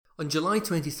On July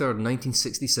 23rd,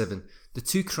 1967, the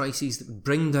two crises that would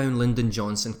bring down Lyndon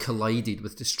Johnson collided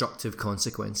with destructive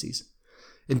consequences.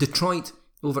 In Detroit,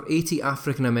 over 80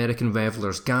 African American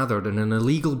revellers gathered in an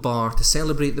illegal bar to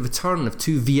celebrate the return of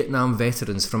two Vietnam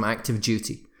veterans from active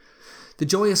duty. The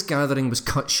joyous gathering was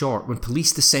cut short when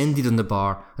police descended on the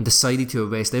bar and decided to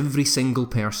arrest every single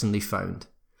person they found.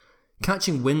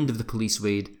 Catching wind of the police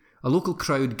raid, a local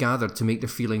crowd gathered to make their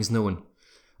feelings known.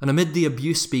 And amid the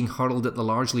abuse being hurled at the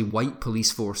largely white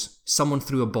police force, someone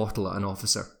threw a bottle at an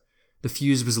officer. The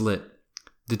fuse was lit.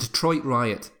 The Detroit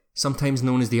riot, sometimes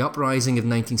known as the Uprising of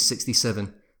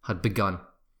 1967, had begun.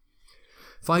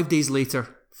 5 days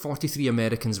later, 43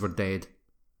 Americans were dead.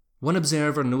 One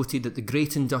observer noted that the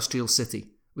great industrial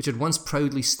city, which had once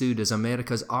proudly stood as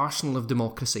America's arsenal of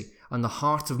democracy and the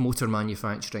heart of motor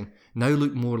manufacturing, now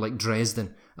looked more like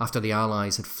Dresden after the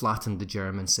Allies had flattened the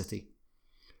German city.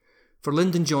 For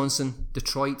Lyndon Johnson,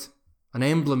 Detroit, an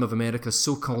emblem of America's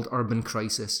so-called urban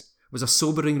crisis, was a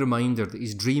sobering reminder that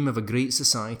his dream of a great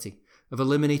society, of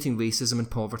eliminating racism and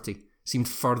poverty, seemed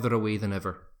further away than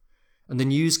ever. And the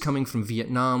news coming from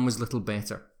Vietnam was little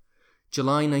better.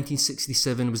 July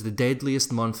 1967 was the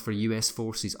deadliest month for US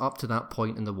forces up to that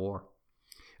point in the war.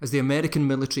 As the American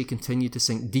military continued to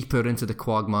sink deeper into the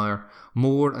quagmire,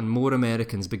 more and more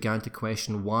Americans began to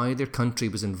question why their country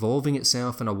was involving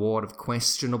itself in a war of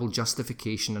questionable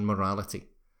justification and morality.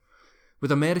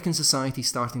 With American society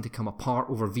starting to come apart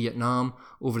over Vietnam,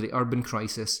 over the urban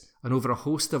crisis, and over a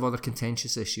host of other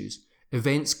contentious issues,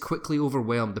 events quickly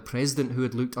overwhelmed the president who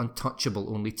had looked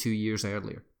untouchable only 2 years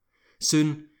earlier.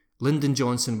 Soon, Lyndon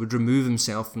Johnson would remove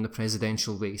himself from the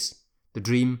presidential race. The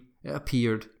dream, it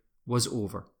appeared, was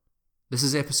over. This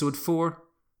is episode 4,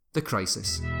 The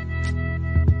Crisis.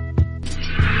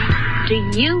 Do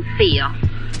you feel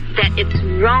that it's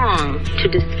wrong to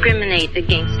discriminate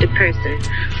against a person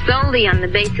solely on the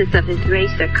basis of his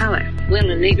race or color? Well,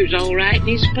 a nigger's all right in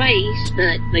his place,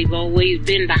 but they've always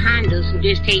been behind us, and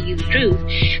just tell you the truth,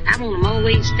 I want them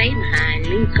always stay behind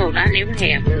me, because I never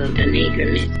have loved a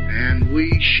nigger. And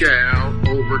we shall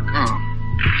overcome.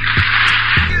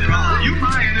 You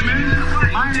my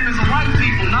enemy. My enemies are white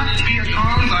people, not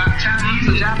Vietcong's or Chinese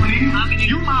or Japanese.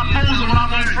 You my opposer when I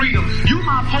want freedom. You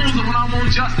my opposer when I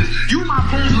want justice. You my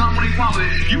opposer when I want equality.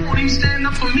 You won't even stand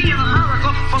up for me in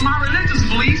America for my religious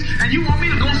beliefs, and you want me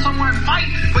to go somewhere and fight,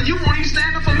 but you won't even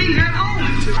stand up for me here at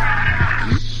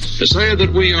home. To say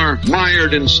that we are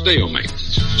mired in stalemate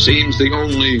seems the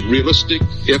only realistic,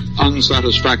 if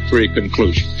unsatisfactory,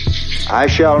 conclusion. I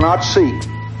shall not seek,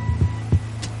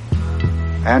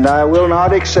 and I will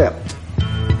not accept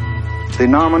the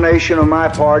nomination of my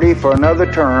party for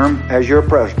another term as your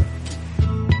president.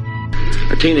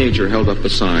 A teenager held up a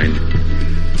sign,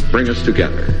 "Bring us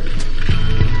together."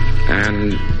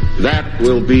 And that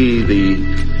will be the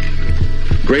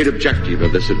great objective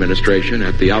of this administration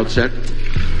at the outset,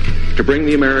 to bring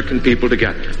the American people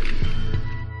together.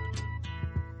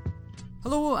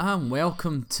 Hello and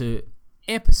welcome to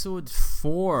episode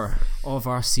 4 of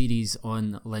our series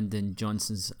on Lyndon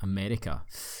Johnson's America.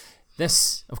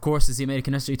 This, of course, is the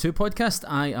American History 2 podcast.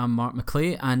 I am Mark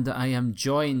McClay, and I am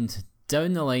joined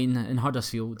down the line in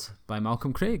Huddersfield by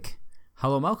Malcolm Craig.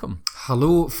 Hello, Malcolm.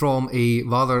 Hello from a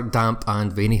rather damp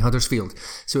and rainy Huddersfield.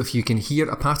 So if you can hear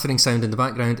a pattering sound in the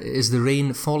background, it is the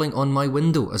rain falling on my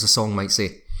window, as a song might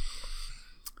say.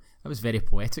 That was very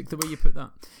poetic, the way you put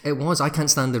that. It was. I can't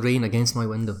stand the rain against my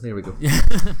window. There we go.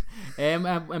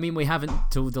 I mean, we haven't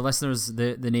told the listeners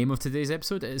the name of today's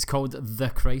episode. It is called The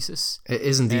Crisis. It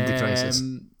is indeed The Crisis.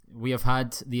 We have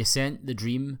had the ascent, the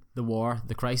dream, the war,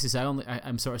 the crisis.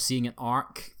 I'm sort of seeing a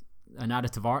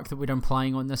narrative arc that we're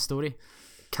implying on this story.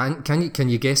 Can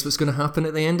you guess what's going to happen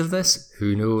at the end of this?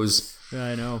 Who knows?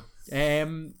 I know.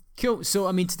 Cool. So,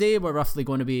 I mean, today we're roughly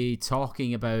going to be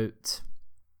talking about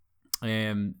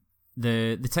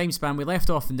the time span. We left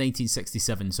off in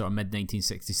 1967, sort of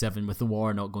mid-1967, with the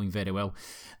war not going very well.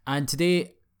 And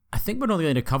today, I think we're only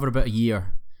going to cover about a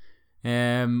year.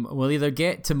 We'll either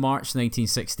get to March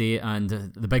 1968 and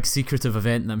the big secretive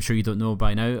event that I'm sure you don't know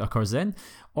by now occurs then,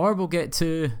 or we'll get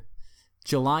to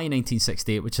July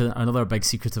 1968, which is another big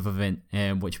secretive event,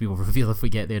 which we will reveal if we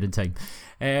get there in time.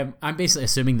 I'm basically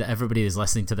assuming that everybody who's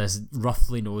listening to this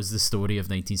roughly knows the story of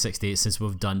 1968 since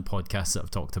we've done podcasts that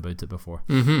have talked about it before.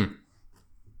 Mm-hmm.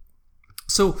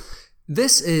 So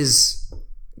this is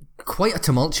quite a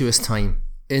tumultuous time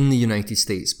in the United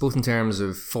States, both in terms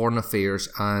of foreign affairs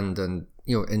and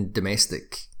in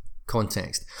domestic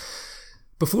context.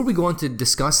 Before we go on to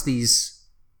discuss these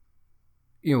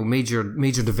major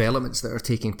developments that are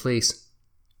taking place,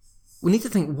 we need to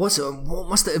think what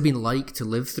must it have been like to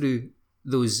live through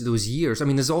those years. I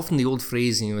mean, there's often the old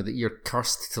phrase, that you're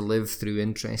cursed to live through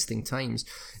interesting times.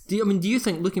 Do you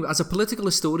think, looking as a political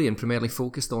historian, primarily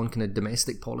focused on kind of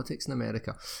domestic politics in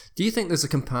America, do you think there's a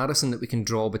comparison that we can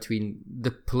draw between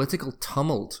the political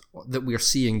tumult that we're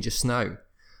seeing just now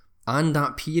and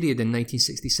that period in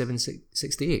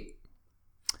 1967-68?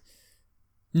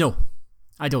 No,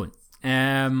 I don't.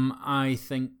 I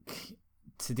think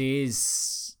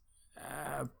today's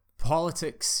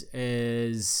politics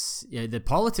is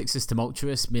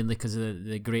tumultuous, mainly because of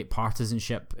the great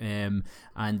partisanship and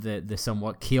the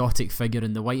somewhat chaotic figure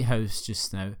in the White House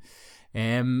just now.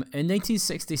 In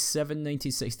 1967,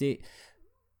 1968,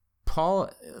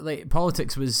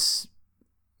 politics was,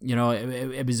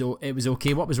 it was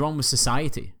okay. What was wrong was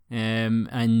society,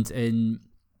 and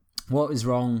what was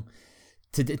wrong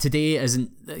today isn't.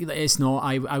 It's not.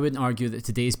 I wouldn't argue that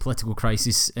today's political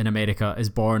crisis in America is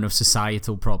born of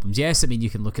societal problems. Yes, I mean, you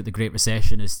can look at the Great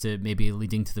Recession as to maybe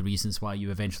leading to the reasons why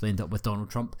you eventually end up with Donald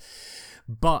Trump,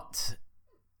 but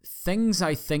things,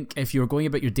 I think, if you're going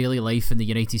about your daily life in the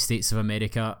United States of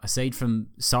America, aside from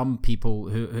some people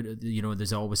who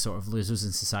there's always sort of losers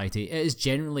in society, it is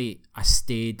generally a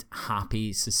staid,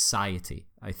 happy society,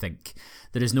 I think.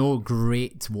 There is no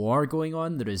great war going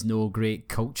on. There is no great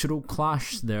cultural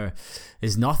clash. There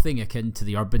is nothing akin to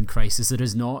the urban crisis. There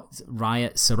is not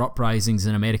riots or uprisings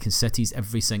in American cities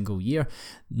every single year.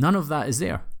 None of that is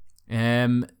there.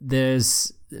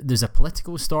 There's a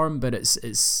political storm, but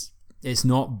it's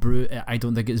not brewed. I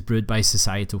don't think it's brewed by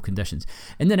societal conditions.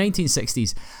 In the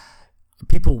 1960s,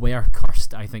 people were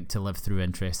cursed, I think, to live through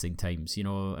interesting times.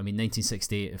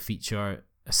 1968 feature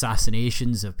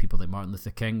assassinations of people like Martin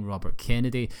Luther King, Robert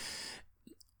Kennedy.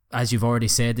 As you've already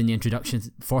said in the introduction,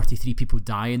 43 people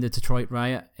die in the Detroit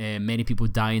riot. Many people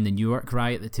die in the Newark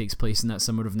riot that takes place in that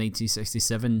summer of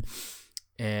 1967.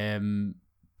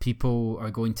 People are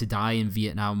going to die in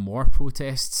Vietnam War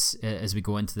protests as we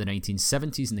go into the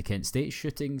 1970s and the Kent State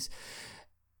shootings.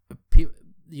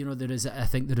 I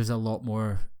think there is a lot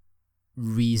more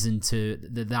reason to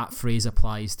that phrase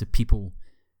applies to people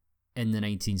in the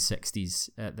 1960s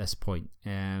at this point,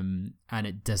 and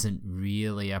it doesn't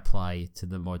really apply to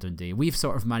the modern day. We've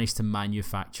sort of managed to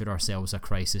manufacture ourselves a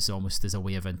crisis almost as a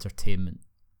way of entertainment,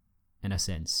 in a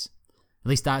sense. At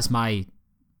least that's my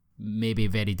maybe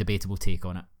very debatable take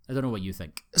on it. I don't know what you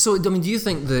think. So, do you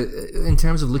think that in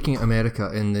terms of looking at America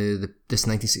in this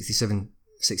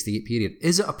 1967-68 period,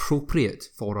 is it appropriate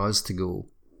for us to go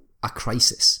a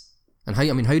crisis? And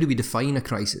how do we define a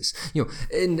crisis?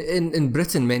 In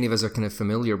Britain, many of us are kind of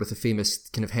familiar with the famous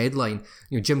kind of headline.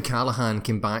 Jim Callaghan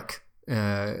came back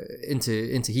into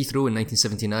Heathrow in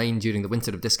 1979 during the Winter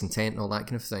of Discontent and all that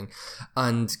kind of thing,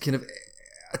 and kind of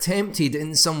attempted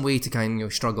in some way to kind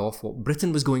of shrug off what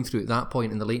Britain was going through at that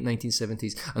point in the late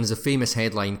 1970s. And there's a famous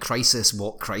headline, "Crisis,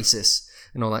 what crisis?"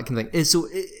 and all that kind of thing. So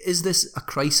is this a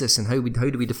crisis, and how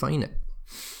do we define it?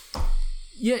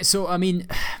 Yeah, so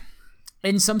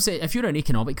in some sense, if you're an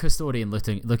economic historian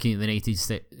looking at the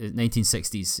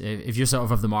 1960s, if you're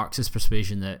sort of the Marxist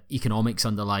persuasion that economics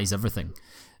underlies everything,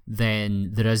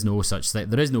 then there is no such thing.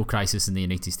 There is no crisis in the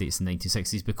United States in the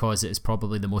 1960s because it is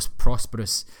probably the most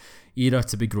prosperous era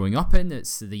to be growing up in.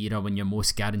 It's the era when you're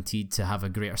most guaranteed to have a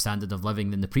greater standard of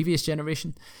living than the previous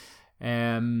generation.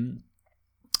 And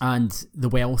the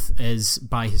wealth is,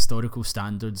 by historical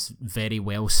standards, very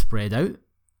well spread out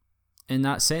in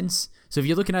that sense. So if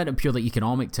you're looking at it in purely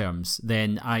economic terms,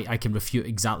 then I can refute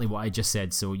exactly what I just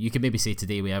said. So you can maybe say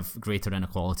today we have greater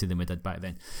inequality than we did back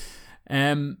then.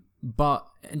 But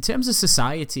in terms of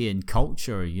society and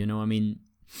culture, in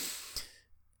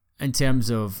terms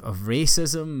of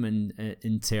racism and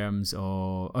in terms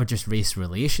of, or just race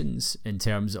relations, in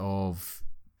terms of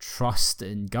trust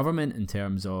in government, in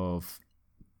terms of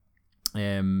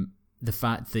the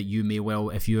fact that you may well,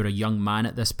 if you're a young man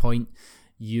at this point,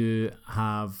 you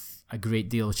have a great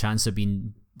deal of chance of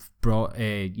being brought,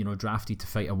 drafted to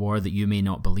fight a war that you may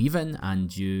not believe in,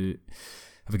 and you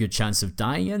have a good chance of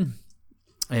dying in.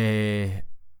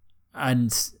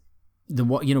 And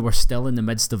we're still in the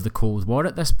midst of the Cold War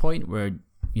at this point, where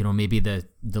maybe the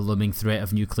looming threat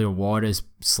of nuclear war is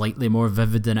slightly more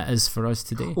vivid than it is for us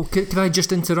today. Oh, can I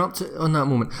just interrupt on that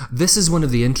moment? This is one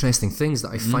of the interesting things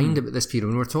that I find about this period.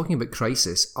 When we're talking about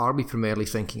crisis, are we primarily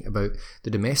thinking about the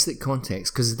domestic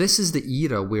context? Because this is the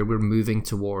era where we're moving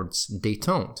towards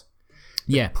détente.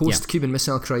 Post-Cuban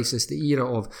Missile Crisis, the era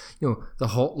of the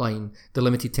hotline, the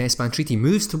Limited Test Ban Treaty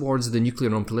moves towards the Nuclear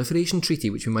Non-Proliferation Treaty,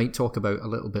 which we might talk about a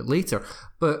little bit later.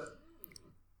 But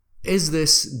is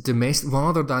this domestic,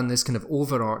 rather than this kind of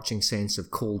overarching sense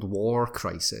of Cold War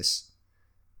crisis,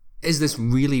 is this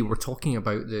really, we're talking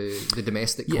about the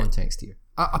domestic context here?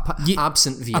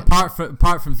 Absent Vietnam.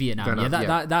 Apart from Vietnam,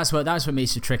 that's what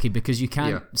makes it tricky, because you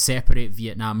can't separate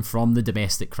Vietnam from the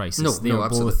domestic crisis. No,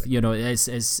 absolutely.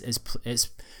 Both.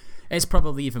 It's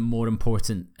probably even more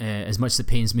important. As much as it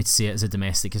pains me to say it as a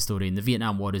domestic historian, the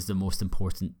Vietnam War is the most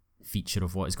important feature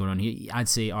of what is going on here. I'd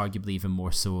say arguably even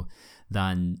more so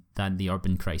than the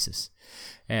urban crisis.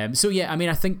 I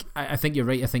think you're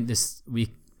right. I think is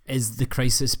the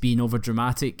crisis being over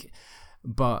dramatic.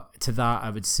 But to that,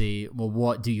 I would say, well,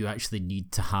 what do you actually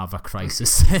need to have a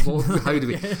crisis? Well, how do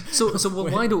we?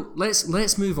 Why don't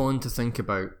let's move on to think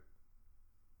about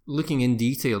looking in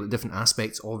detail at different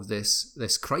aspects of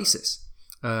this crisis.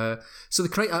 At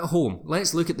home,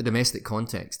 let's look at the domestic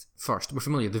context first. We're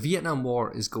familiar. The Vietnam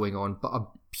War is going on, but a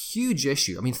huge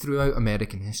issue. I mean, throughout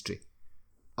American history,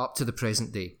 up to the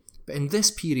present day. But in this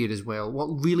period as well,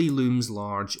 what really looms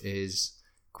large is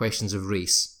questions of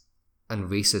race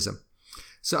and racism.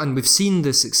 So, and we've seen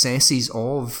the successes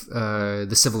of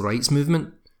the Civil Rights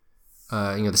Movement,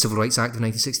 the Civil Rights Act of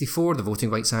 1964, the Voting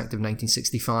Rights Act of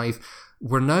 1965.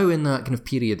 We're now in that kind of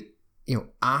period,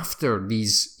 after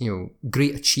these,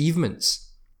 great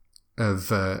achievements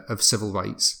of civil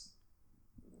rights.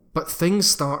 But things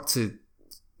start to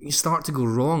go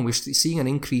wrong. We're seeing an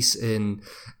increase in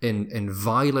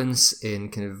violence, in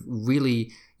kind of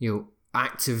really,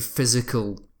 active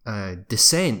physical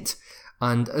dissent.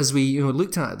 And as we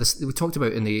looked at this, we talked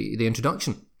about in the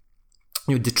introduction,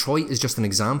 Detroit is just an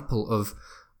example of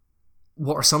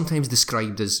what are sometimes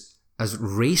described as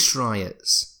race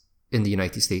riots in the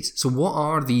United States. So what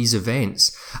are these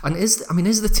events? And is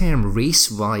the term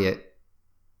race riot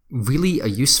really a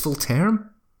useful term?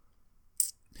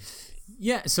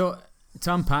 Yeah, so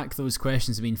to unpack those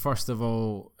questions, first of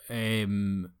all,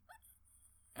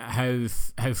 how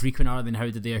frequent are they and how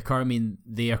did they occur?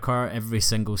 They occur every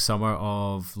single summer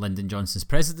of Lyndon Johnson's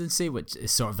presidency, which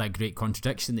is sort of that great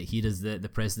contradiction that he is the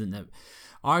president that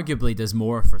arguably does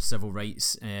more for civil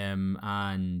rights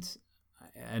and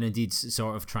indeed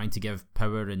sort of trying to give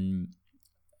power and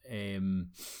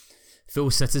full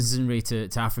citizenry to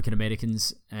African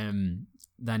Americans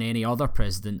than any other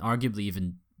president, arguably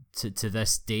even to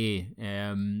this day.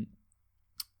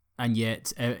 And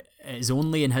yet, it's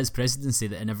only in his presidency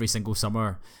that in every single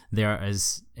summer there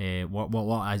is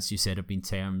what as you said, have been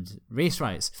termed race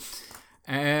riots.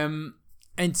 In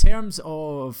terms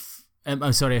of,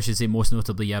 I'm sorry, I should say most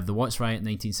notably, you have the Watts Riot in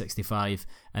 1965,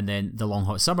 and then the Long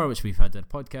Hot Summer, which we've had in a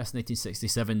podcast,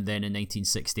 1967. Then in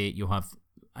 1968, you'll have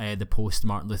the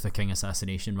post-Martin Luther King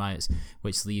assassination riots,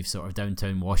 which leave sort of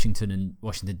downtown Washington and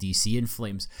Washington DC in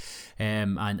flames,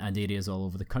 and areas all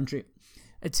over the country.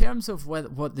 In terms of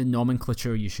what the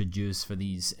nomenclature you should use for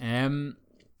these, I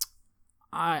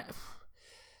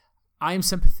am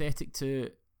sympathetic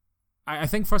to. I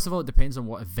think first of all it depends on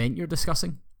what event you're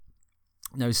discussing.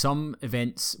 Now, some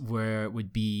events where it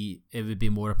would be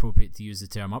more appropriate to use the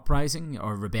term uprising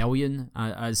or rebellion,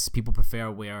 as people prefer,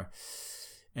 where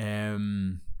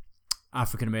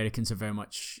African Americans are very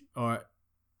much, or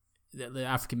the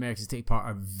African Americans take part,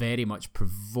 are very much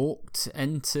provoked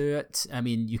into it.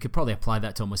 You could probably apply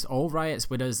that to almost all riots,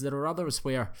 whereas there are others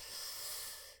where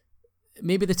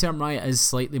maybe the term riot is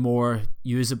slightly more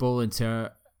usable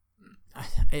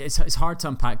it's hard to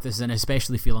unpack this, and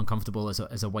especially feel uncomfortable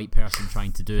as a white person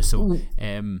trying to do so.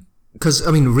 Because,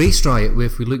 race riot,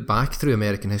 if we look back through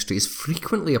American history, is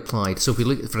frequently applied. So if we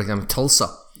look at, for example, Tulsa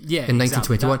in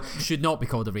 1921. That should not be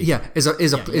called a race riot.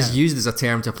 Is used as a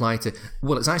term to apply to,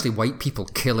 it's actually white people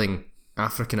killing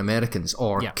African Americans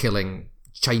or killing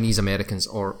Chinese Americans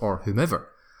or whomever.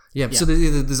 So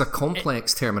there's a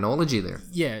complex terminology there.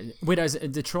 Yeah, whereas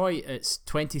in Detroit, it's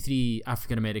 23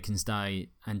 African Americans die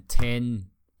and 10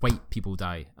 white people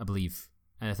die, I believe.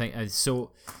 And I think,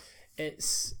 so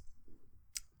it's,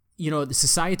 the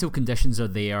societal conditions are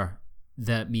there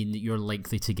that mean that you're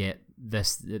likely to get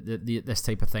this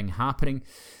type of thing happening.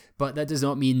 But that does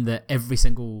not mean that every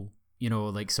single,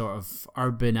 sort of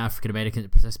urban African American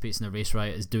that participates in a race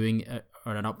riot is doing it,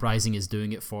 or an uprising is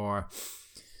doing it for,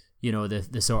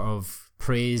 the sort of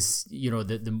praise,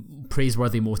 the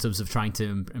praiseworthy motives of trying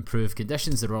to improve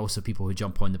conditions. There are also people who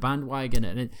jump on the bandwagon,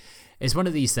 and it's one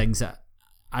of these things that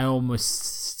I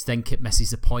almost think it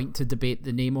misses the point to debate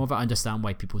the name of it. I understand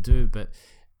why people do, but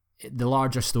the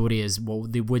larger story is,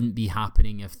 they wouldn't be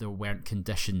happening if there weren't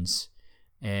conditions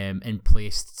in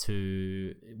place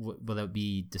to, whether it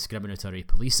be discriminatory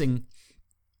policing,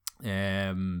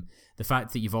 The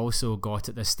fact that you've also got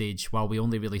at this stage, while we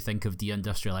only really think of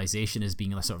deindustrialization as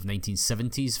being a sort of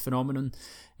 1970s phenomenon,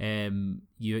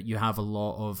 you have a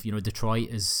lot of, Detroit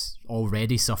is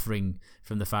already suffering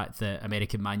from the fact that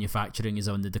American manufacturing is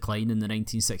on the decline in the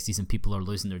 1960s and people are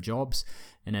losing their jobs.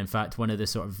 And in fact, one of the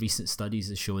sort of recent studies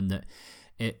has shown that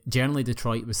generally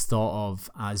Detroit was thought of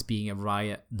as being a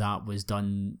riot that was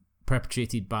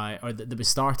perpetrated by, or that was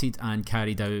started and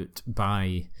carried out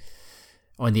by,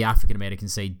 on the African American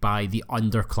side, by the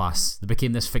underclass. There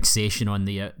became this fixation on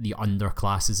the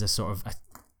underclass as a sort of a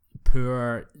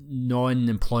poor,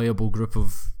 non-employable group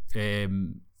of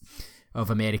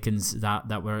Americans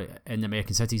that were in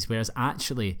American cities, whereas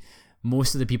actually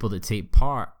most of the people that take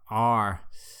part are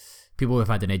people who have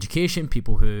had an education,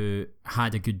 people who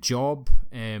had a good job,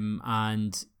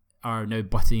 and are now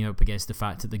butting up against the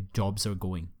fact that the jobs are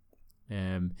going.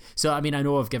 So, I mean, I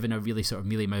know I've given a really sort of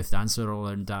mealy-mouthed answer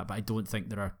around that, but I don't think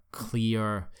there are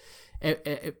clear...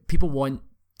 people want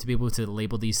to be able to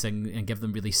label these things and give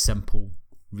them really simple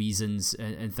reasons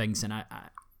and things, and I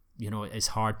it's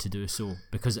hard to do so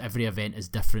because every event is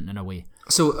different in a way.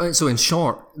 So in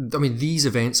short, I mean, these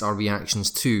events are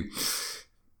reactions to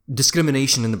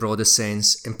discrimination in the broadest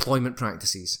sense, employment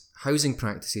practices, housing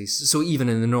practices. So even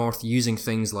in the North, using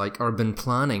things like urban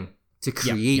planning to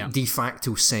create de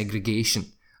facto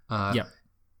segregation,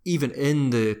 even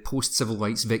in the post-civil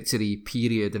rights victory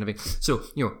period and everything. So,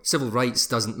 civil rights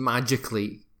doesn't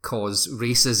magically cause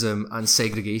racism and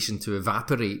segregation to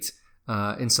evaporate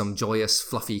in some joyous,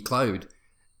 fluffy cloud.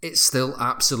 It's still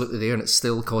absolutely there, and it's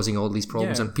still causing all these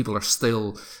problems, and people are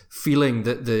still feeling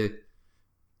that that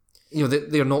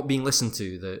they're not being listened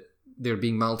to, that they're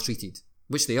being maltreated.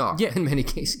 Which they are, in many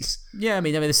cases. Yeah, I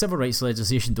mean, the civil rights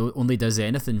legislation only does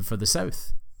anything for the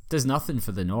South. Does nothing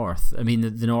for the North. I mean,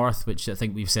 the North, which I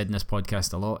think we've said in this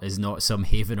podcast a lot, is not some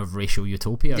haven of racial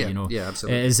utopia. Yeah,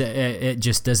 absolutely. It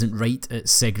just doesn't write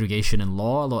its segregation in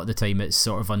law. A lot of the time, it's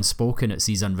sort of unspoken. It's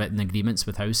these unwritten agreements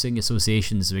with housing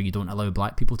associations where you don't allow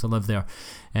black people to live there,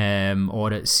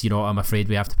 or it's I'm afraid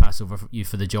we have to pass over you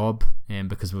for the job,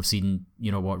 because we've seen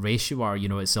what race you are.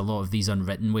 It's a lot of these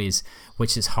unwritten ways,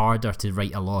 which is harder to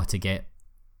write a law to get.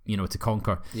 To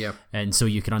conquer. Yeah. And so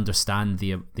you can understand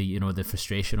the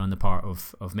frustration on the part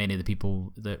of many of the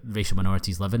people, the racial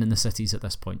minorities living in the cities at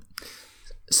this point.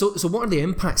 So what are the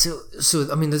impacts? So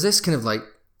I mean, there's this kind of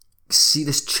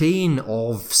this chain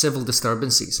of civil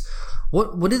disturbances.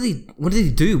 What do they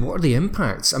do? What are the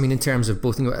impacts? I mean, in terms of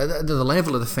both at the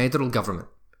level of the federal government,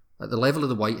 at the level of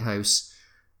the White House,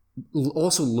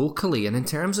 also locally, and in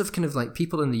terms of kind of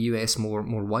people in the US more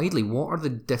widely, what are the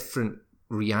different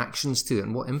reactions to it,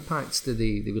 and what impacts do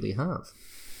they really have?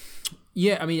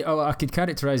 Yeah, I mean, I could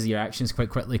characterise the reactions quite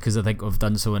quickly because I think I've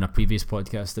done so in a previous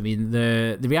podcast. I mean,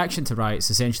 the reaction to riots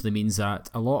essentially means that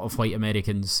a lot of white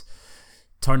Americans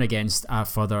turn against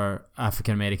further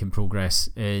African American progress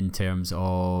in terms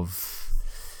of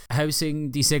housing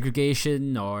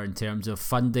desegregation or in terms of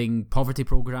funding poverty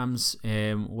programs,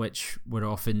 which were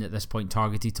often at this point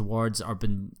targeted towards the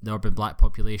urban black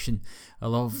population. A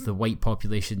lot of the white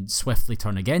population swiftly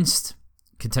turn against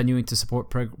continuing to support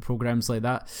programs like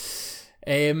that,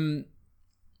 and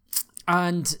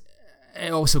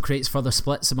it also creates further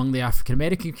splits among the African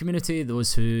American community,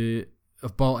 those who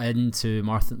have bought into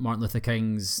Martin Luther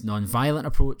King's non-violent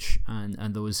approach,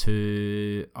 and those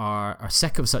who are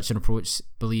sick of such an approach,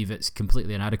 believe it's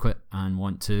completely inadequate and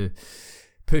want to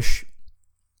push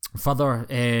further,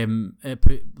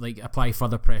 apply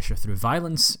further pressure through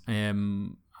violence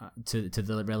to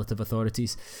the relative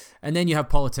authorities. And then you have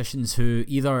politicians who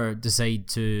either decide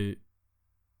to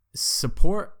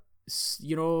support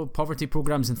poverty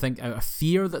programs and think out of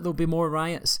fear that there'll be more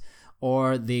riots,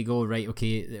 or they go, right,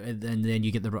 okay, and then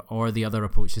you get the other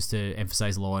approach is to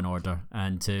emphasise law and order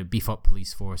and to beef up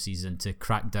police forces and to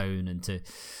crack down and to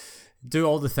do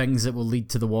all the things that will lead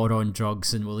to the war on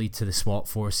drugs and will lead to the SWAT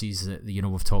forces that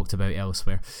we've talked about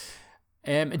elsewhere.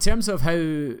 In terms of how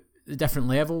the different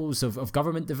levels of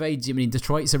government divides, I mean,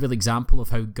 Detroit's a real example of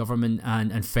how government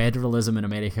and federalism in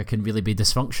America can really be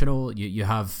dysfunctional. You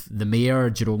have the mayor,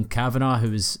 Jerome Kavanaugh,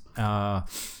 who's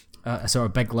a sort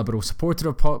of big liberal supporter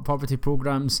of poverty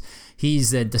programs.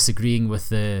 He's disagreeing with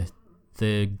the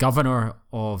governor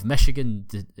of Michigan,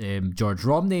 George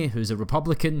Romney, who's a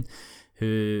Republican,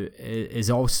 who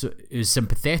is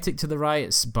sympathetic to the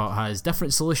riots but has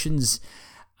different solutions.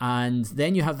 And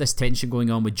then you have this tension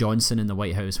going on with Johnson in the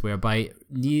White House, whereby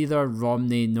neither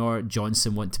Romney nor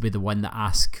Johnson want to be the one that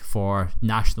ask for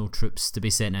national troops to be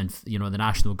sent in, the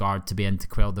National Guard to be in to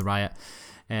quell the riot.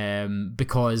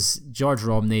 Because George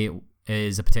Romney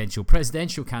is a potential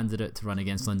presidential candidate to run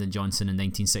against Lyndon Johnson in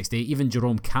 1968. Even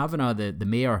Jerome Kavanagh, the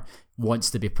mayor,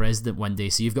 wants to be president one day.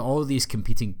 So you've got all these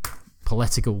competing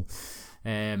political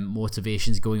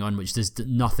motivations going on, which does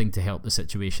nothing to help the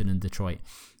situation in Detroit.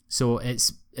 So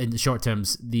it's, in the short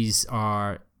terms, these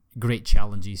are great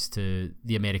challenges to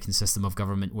the American system of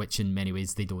government, which in many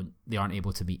ways they aren't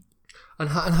able to meet. And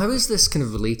how is this kind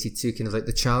of related to kind of like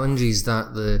the challenges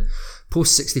that the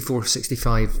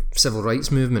post-64-65 civil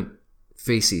rights movement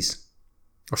faces,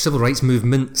 or civil rights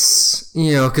movements,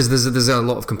 because there's a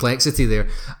lot of complexity there,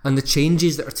 and the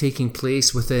changes that are taking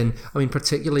place within, I mean,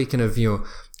 particularly kind of,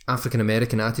 African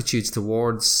American attitudes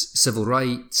towards civil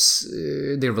rights,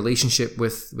 their relationship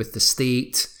with the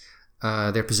state,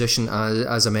 their position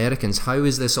as Americans. How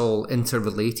is this all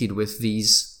interrelated with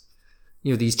these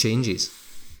changes?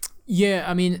 Yeah,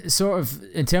 I mean, sort of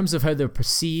in terms of how they're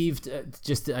perceived,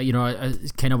 just,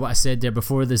 kind of what I said there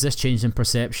before, there's this change in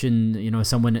perception.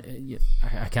 Someone,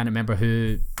 I can't remember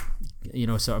who,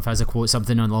 sort of has a quote,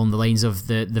 something along the lines of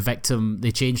the victim,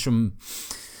 they changed from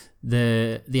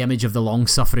the image of the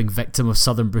long-suffering victim of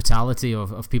Southern brutality,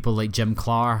 of people like Jim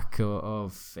Clark,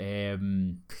 of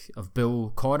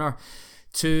Bill Connor,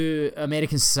 to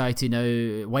American society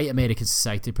now, white American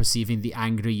society, perceiving the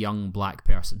angry young black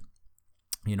person,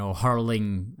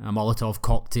 hurling a Molotov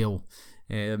cocktail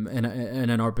in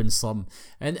an urban slum,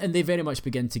 and they very much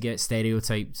begin to get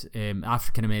stereotyped,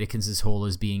 African Americans as whole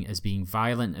as being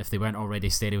violent, if they weren't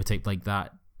already stereotyped like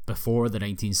that before the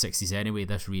 1960s anyway.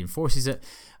 This reinforces it,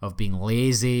 of being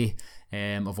lazy,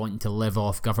 of wanting to live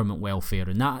off government welfare,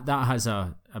 and that has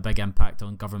a big impact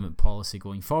on government policy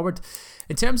going forward.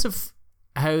 In terms of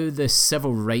how the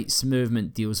civil rights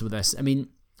movement deals with this, I mean,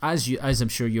 as I'm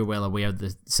sure you're well aware,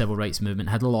 the civil rights movement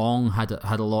had a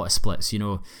lot of splits.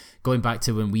 Going back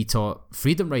to when we taught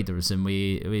Freedom Riders, and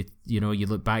we you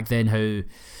look back then, how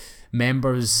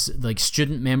members, like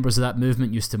student members of that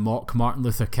movement, used to mock Martin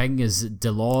Luther King as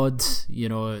Delod,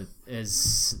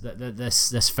 as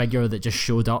this figure that just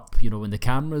showed up, when the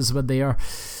cameras were there.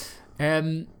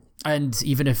 And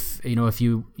even if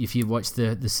you watch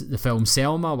the film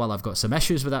Selma, while I've got some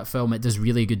issues with that film, it does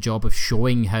really a good job of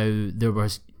showing how there were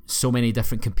so many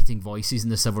different competing voices in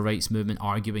the civil rights movement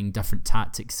arguing different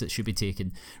tactics that should be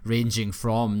taken, ranging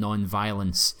from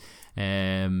non-violence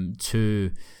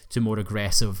to more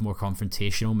aggressive, more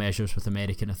confrontational measures with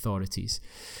American authorities.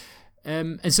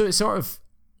 And so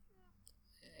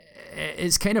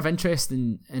it's kind of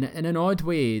interesting in an odd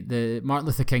way. The Martin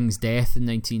Luther King's death in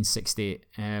 1968,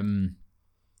 in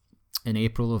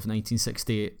April of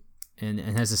 1968, and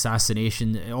his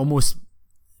assassination, it almost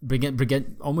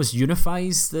almost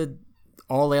unifies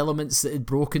all elements that had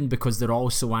broken, because they're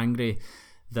all so angry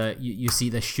that you see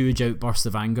this huge outburst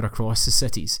of anger across the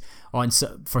cities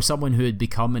for someone who had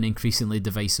become an increasingly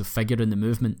divisive figure in the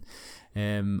movement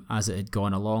as it had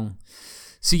gone along.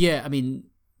 So yeah, I mean,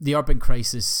 the urban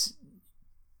crisis,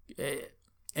 it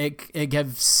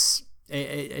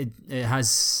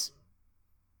has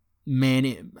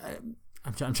many.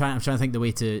 I'm trying to think the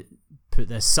way to put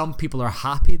this. Some people are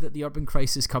happy that the urban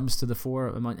crisis comes to the fore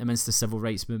amongst the civil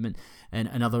rights movement,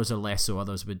 and others are less so.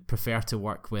 Others would prefer to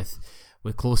work with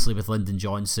closely with Lyndon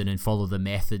Johnson and follow the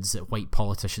methods that white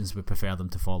politicians would prefer them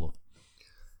to follow.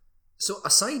 So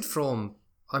aside from,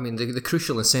 I mean, the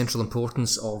crucial and central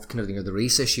importance of kind of the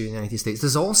race issue in the United States,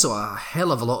 there's also a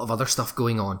hell of a lot of other stuff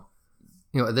going on,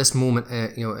 at this moment,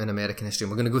 in American history.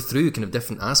 And we're going to go through kind of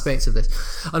different aspects of this,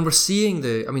 and we're seeing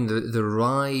the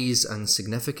rise and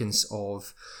significance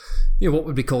of, what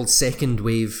would be called second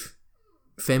wave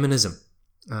feminism.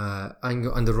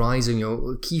 And the rise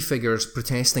of key figures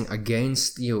protesting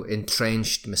against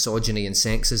entrenched misogyny and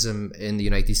sexism in the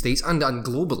United States and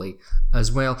globally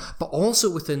as well, but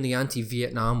also within the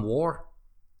anti-Vietnam War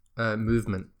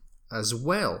movement as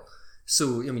well.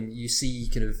 So I mean, you see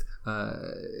kind of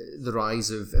the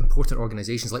rise of important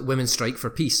organisations like Women's Strike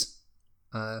for Peace,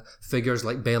 figures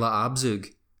like Bella Abzug,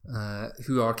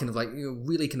 who are kind of like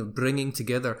really kind of bringing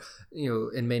together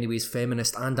in many ways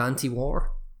feminist and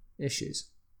anti-war issues.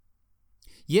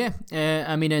 Yeah,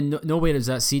 I mean, in nowhere is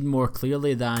that seen more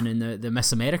clearly than in the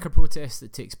Miss America protest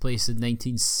that takes place in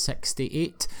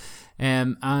 1968.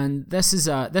 And this is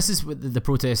the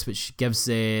protest which gives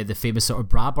the famous sort of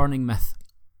bra burning myth.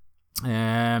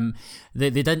 They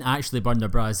didn't actually burn their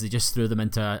bras; they just threw them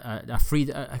into a I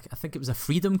think it was a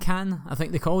freedom can, I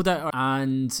think they called it.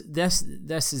 And this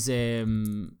is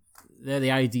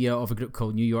the idea of a group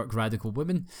called New York Radical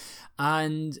Women,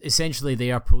 and essentially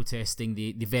they are protesting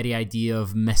the very idea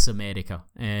of Miss America,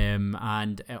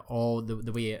 and all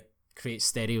the way it creates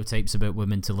stereotypes about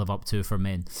women to live up to for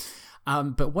men.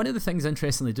 But one of the things,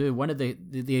 interestingly,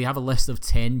 they have a list of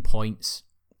 10 points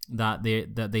that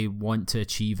they want to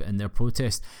achieve in their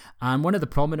protest, and one of the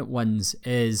prominent ones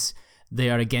is they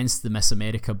are against the Miss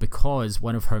America because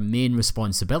one of her main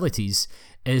responsibilities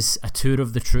is a tour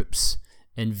of the troops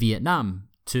in Vietnam,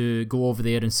 to go over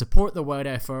there and support the war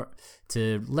effort,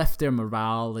 to lift their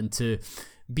morale, and to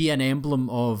be an emblem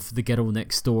of the girl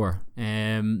next door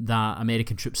that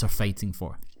American troops are fighting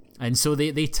for. And so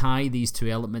they tie these two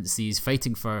elements, these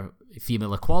fighting for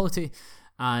female equality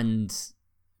and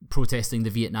protesting the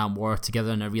Vietnam War,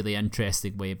 together in a really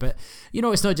interesting way. But,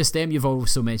 it's not just them. You've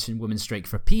also mentioned Women Strike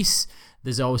for Peace.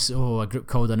 There's also a group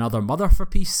called Another Mother for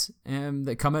Peace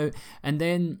that come out. And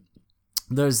then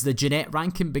there's the Jeanette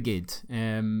Rankin Brigade.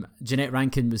 Jeanette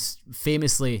Rankin was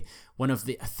famously one of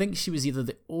the, I think she was either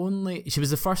the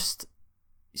first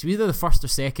or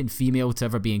second female to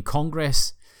ever be in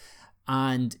Congress.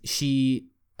 And she,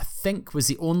 I think, was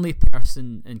the only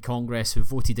person in Congress who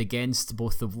voted against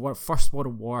both the First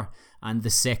World War and the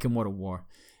Second World War.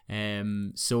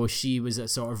 So she was a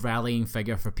sort of rallying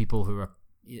figure for people who were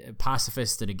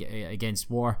pacifist and against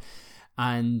war.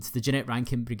 And the Jeanette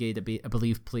Rankin Brigade, I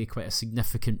believe, played quite a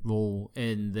significant role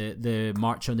in the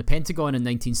March on the Pentagon in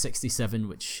 1967,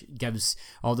 which gives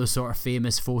all those sort of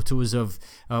famous photos of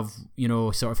sort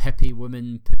of hippie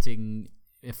women putting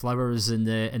flowers in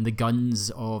the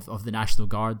guns of the National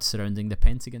Guard surrounding the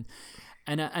Pentagon.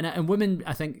 And women,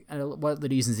 I think, one of the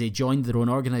reasons they joined their own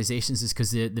organisations is because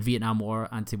the Vietnam War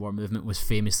anti-war movement was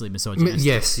famously misogynistic.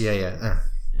 Yes, yeah.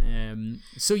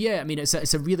 So yeah, I mean, it's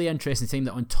a really interesting time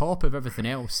that on top of everything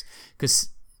else, because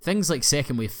things like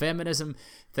second wave feminism,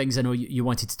 things I know you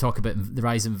wanted to talk about, the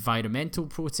rise of environmental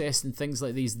protest and things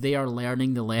like these, they are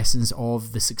learning the lessons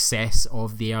of the success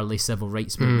of the early civil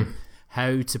rights movement.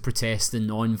 How to protest in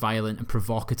non-violent and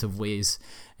provocative ways,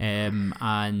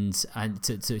 and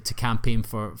to campaign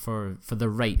for their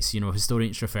rights.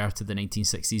 Historians refer to the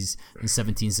 1960s and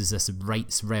 70s as this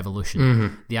rights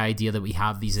revolution. The idea that we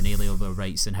have these inalienable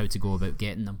rights and how to go about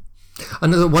getting them.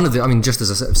 And just as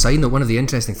a sort of side note, one of the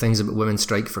interesting things about Women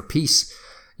Strike for Peace,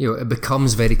 it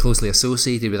becomes very closely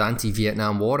associated with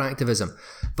anti-Vietnam War activism.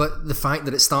 But the fact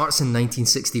that it starts in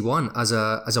 1961 as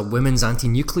a women's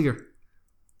anti-nuclear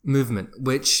movement,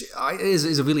 which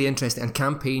is a really interesting, and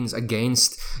campaigns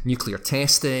against nuclear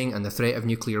testing and the threat of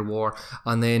nuclear war,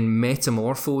 and then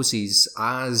metamorphoses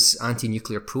as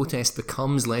anti-nuclear protest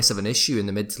becomes less of an issue in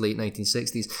the mid to late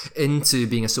 1960s into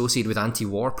being associated with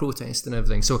anti-war protest and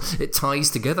everything. So it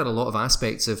ties together a lot of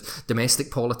aspects of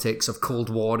domestic politics, of Cold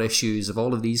War issues, of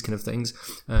all of these kind of things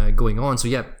going on. So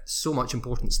yeah, so much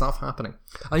important stuff happening.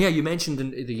 And yeah, you mentioned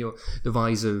the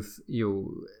rise of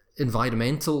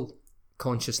environmental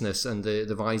consciousness and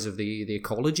the rise of the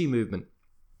ecology movement.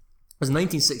 It was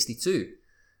 1962,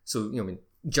 so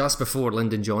just before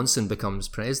Lyndon Johnson becomes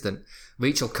president.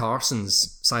 Rachel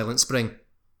Carson's Silent Spring,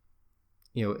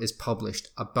 is published,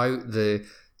 about the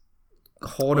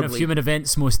horribly... One of Human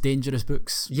Events' most dangerous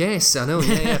books. Yes, I know.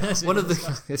 Yeah. One of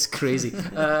the... It's crazy.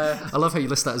 I love how you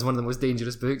list that as one of the most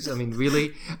dangerous books. I mean,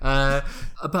 really.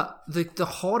 But the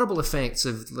horrible effects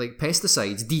of like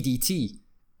pesticides, DDT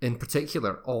in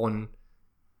particular, on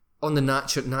the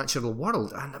natural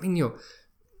world. And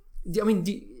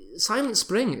the Silent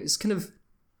Spring is kind of...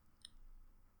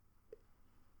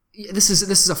 This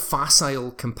is a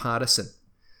facile comparison,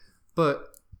 but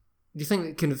do you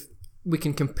think that we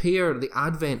can compare the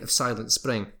advent of Silent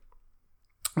Spring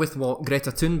with what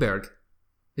Greta Thunberg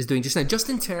is doing just now, just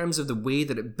in terms of the way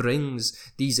that it brings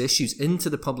these issues into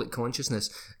the public consciousness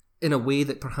in a way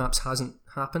that perhaps hasn't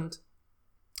happened?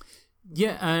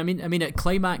 Yeah, I mean, it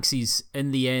climaxes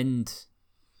in the end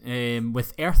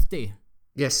with Earth Day.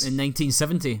 Yes, in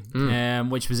 1970,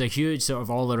 which was a huge sort of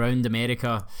all around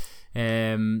America.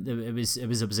 It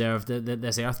was observed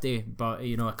this Earth Day, but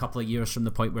a couple of years from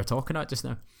the point we're talking at just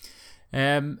now.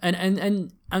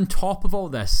 And on top of all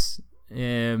this,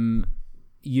 you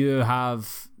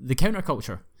have the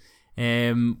counterculture,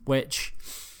 which,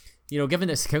 given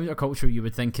it's counterculture, you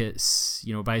would think it's,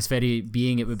 by its very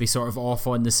being, it would be sort of off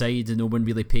on the side and no one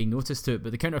really paying notice to it.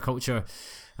 But the counterculture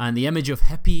and the image of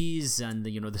hippies and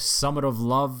the summer of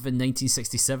love in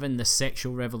 1967, the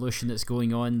sexual revolution that's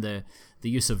going on, the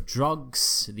use of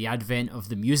drugs, the advent of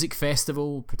the music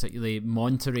festival, particularly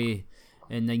Monterey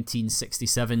in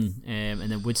 1967, and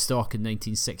then Woodstock in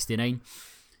 1969.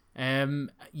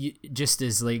 Just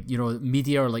as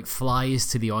media are like flies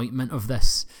to the ointment of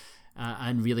this.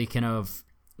 And really kind of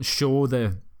show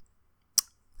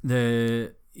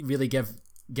really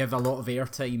give a lot of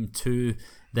airtime to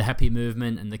the hippie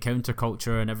movement and the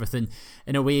counterculture and everything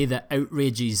in a way that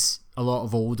outrages a lot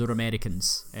of older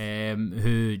Americans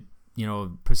who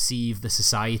perceive the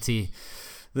society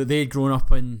that they'd grown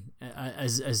up in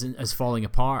as falling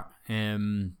apart.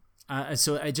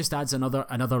 So it just adds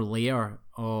another layer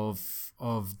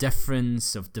of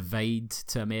difference, of divide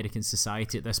to American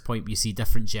society at this point. You see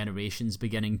different generations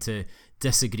beginning to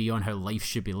disagree on how life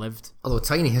should be lived. Although,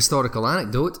 tiny historical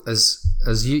anecdote, as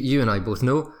you and I both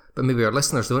know, but maybe our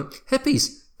listeners don't,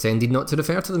 hippies tended not to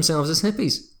refer to themselves as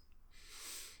hippies.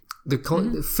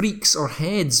 Freaks or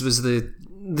heads was the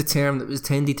term that was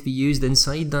tended to be used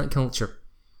inside that culture.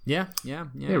 Yeah.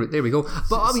 There we go.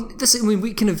 But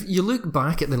you look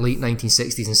back at the late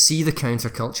 1960s and see the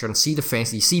counterculture and see the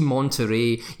fest. You see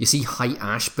Monterey, you see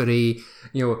Haight-Ashbury,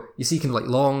 you see kind of like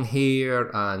long hair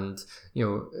and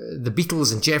the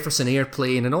Beatles and Jefferson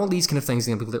Airplane and all these kind of things.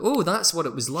 And people think, oh, that's what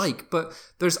it was like. But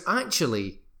there's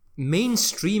actually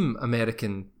mainstream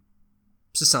American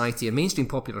society and mainstream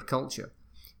popular culture.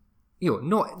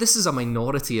 This is a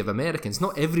minority of Americans.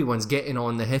 Not everyone's getting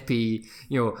on the hippie,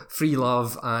 free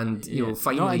love and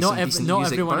finally some decent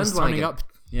music bandwagon.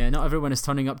 Not everyone is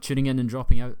turning up, tuning in, and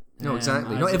dropping out. No,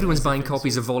 exactly. Not everyone's buying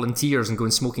copies of Volunteers and going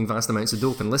smoking vast amounts of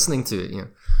dope and listening to it.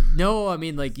 No, I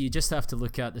mean, like, you just have to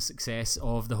look at the success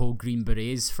of the whole Green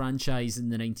Berets franchise in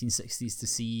the 1960s to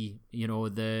see,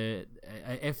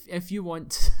 if you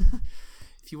want.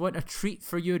 If you want a treat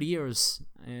for your ears,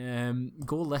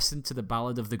 go listen to the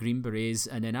Ballad of the Green Berets,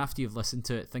 and then after you've listened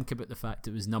to it, think about the fact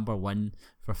it was number 1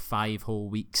 for 5 whole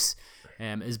weeks.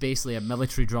 It's basically a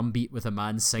military drum beat with a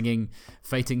man singing,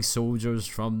 fighting soldiers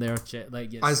from their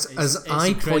as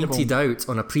I pointed out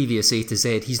on a previous A to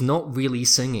Z, he's not really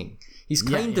singing. He's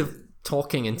kind of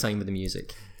talking in time with the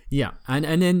music. Yeah,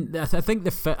 and then I think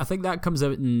that comes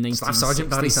out in 1966. Sergeant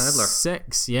Barry Sadler.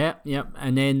 Yeah,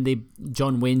 and then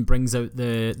John Wayne brings out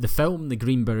the film The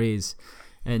Green Berets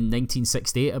in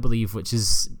 1968, I believe, which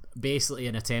is basically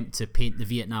an attempt to paint the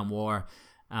Vietnam War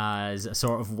as a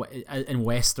sort of in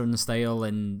Western style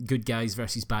and good guys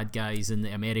versus bad guys in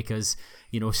the Americas,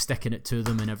 sticking it to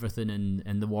them and everything,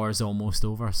 and the war is almost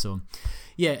over. So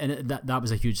yeah, and that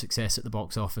was a huge success at the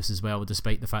box office as well,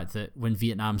 despite the fact that when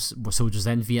soldiers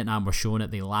in Vietnam were shown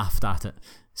it, they laughed at it.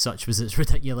 Such was its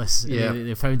ridiculous. Yeah.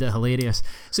 They found it hilarious.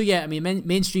 So yeah, I mean,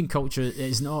 mainstream culture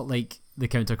is not like the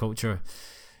counterculture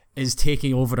is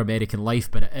taking over American life,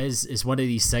 but it's one of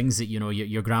these things that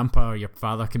your grandpa or your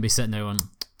father can be sitting there on.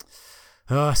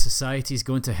 Oh, society's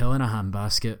going to hell in a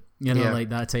handbasket. Like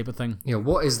that type of thing.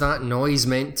 What is that noise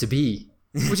meant to be?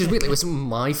 Which is weirdly what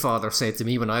my father said to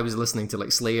me when I was listening to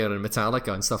like Slayer and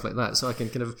Metallica and stuff like that. So I can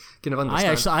kind of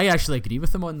understand. I actually agree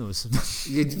with them on those.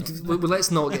 Well,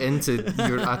 let's not get into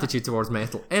your attitude towards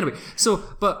metal. Anyway,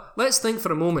 but let's think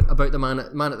for a moment about the man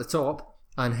at the top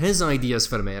and his ideas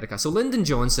for America. So Lyndon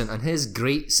Johnson and his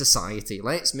Great Society.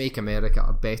 Let's make America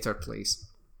a better place.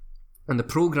 And the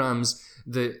programs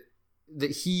that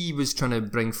he was trying to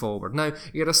bring forward. Now,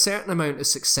 he had a certain amount of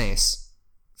success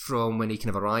from when he kind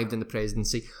of arrived in the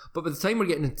presidency, but by the time we're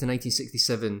getting into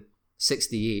 1967,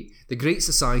 68, the Great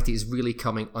Society is really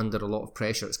coming under a lot of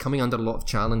pressure. It's coming under a lot of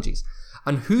challenges.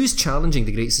 And who's challenging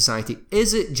the Great Society?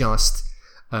 Is it just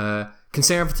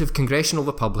conservative congressional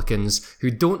Republicans who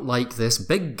don't like this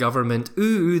big government,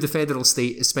 the federal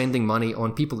state is spending money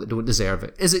on people that don't deserve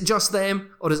it? Is it just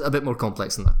them, or is it a bit more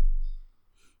complex than that?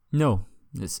 No.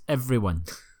 It's everyone.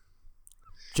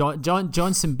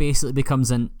 Johnson basically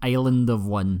becomes an island of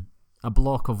one, a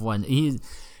block of one.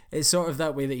 It's sort of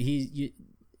that way that he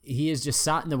is just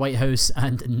sat in the White House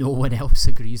and no one else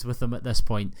agrees with him at this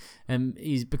point.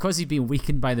 Because he's been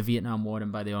weakened by the Vietnam War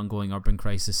and by the ongoing urban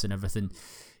crisis and everything.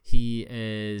 He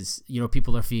is,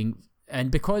 people are feeling. And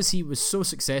because he was so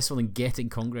successful in getting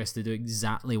Congress to do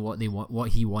exactly what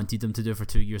he wanted them to do for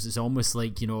 2 years, it's almost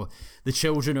like, the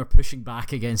children are pushing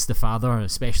back against the father,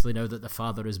 especially now that the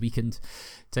father is weakened,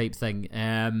 type thing.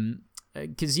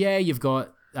 Because, you've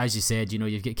got, as you said,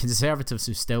 you've got conservatives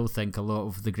who still think a lot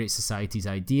of the Great Society's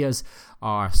ideas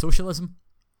are socialism.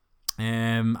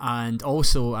 And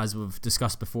also, as we've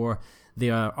discussed before, they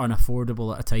are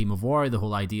unaffordable at a time of war. The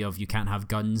whole idea of you can't have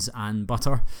guns and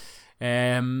butter.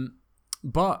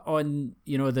 But on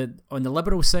the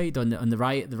liberal side, on the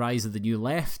rise of the new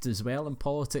left as well in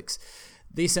politics,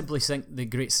 they simply think the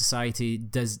Great Society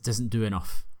doesn't do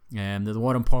enough. The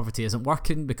war on poverty isn't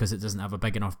working because it doesn't have a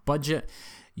big enough budget.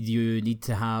 You need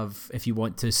to have, if you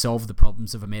want to solve the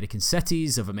problems of American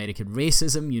cities, of American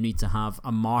racism, you need to have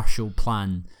a Marshall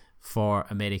Plan for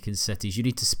American cities. You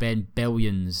need to spend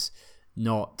billions,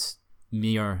 not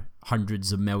mere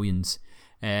hundreds of millions.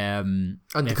 And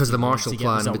because the Marshall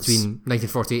Plan between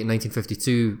 1948 and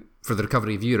 1952 for the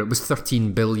recovery of Europe was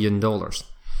 $13 billion.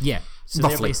 Yeah, so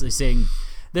roughly.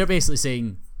 they're basically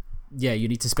saying you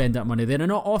need to spend that money there. And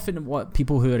not often what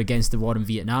people who are against the war in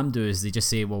Vietnam do is they just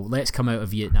say, well, let's come out of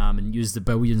Vietnam and use the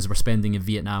billions we're spending in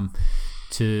Vietnam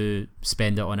to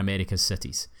spend it on America's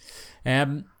cities.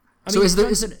 Sorry.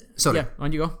 Yeah,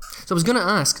 on you go. So I was going to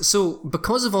ask, so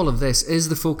because of all of this, is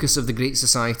the focus of the Great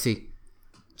Society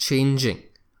changing?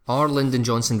 Are Lyndon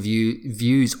Johnson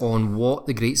views on what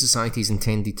the Great Society is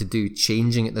intended to do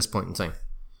changing at this point in time?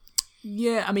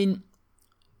 Yeah, I mean,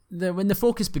 when the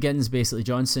focus begins, basically,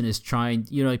 Johnson is trying,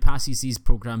 he passes these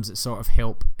programs that sort of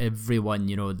help everyone,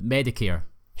 Medicare,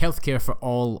 healthcare for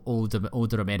all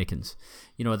older Americans.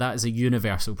 That is a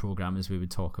universal program, as we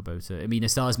would talk about it. I mean, it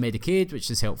still has Medicaid,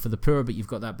 which is help for the poor, but you've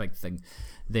got that big thing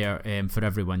there for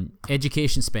everyone.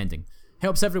 Education spending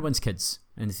helps everyone's kids,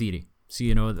 in theory. So,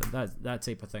 that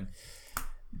type of thing.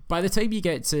 By the time you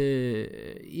get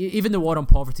to... Even the war on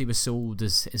poverty was sold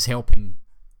as helping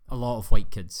a lot of white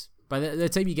kids. By the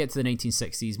time you get to the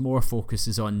 1960s, more focus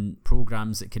is on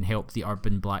programs that can help the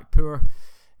urban black poor.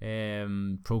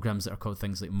 Programs that are called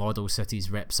things like model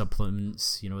cities, rep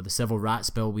supplements, the Civil Rights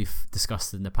Bill we've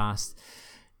discussed in the past.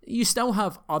 You still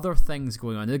have other things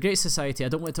going on. The Great Society, I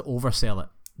don't want to oversell it.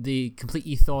 The complete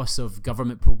ethos of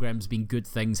government programs being good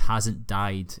things hasn't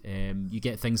died. You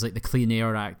get things like the Clean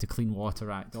Air Act, the Clean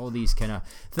Water Act, all these kind of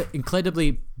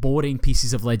incredibly boring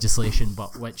pieces of legislation,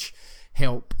 but which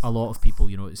help a lot of people.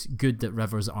 It's good that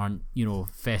rivers aren't,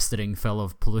 festering full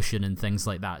of pollution and things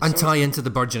like that. And tie into the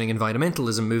burgeoning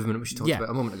environmentalism movement, which you talked about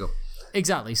a moment ago.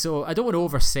 Exactly. So I don't want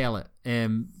to oversell it.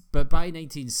 But by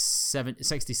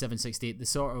 1967, 68, the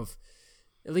sort of,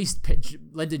 at least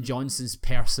Lyndon Johnson's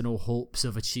personal hopes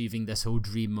of achieving this whole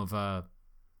dream of of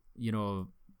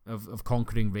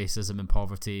conquering racism and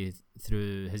poverty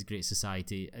through his Great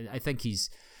Society, I think he's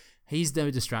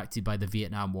now distracted by the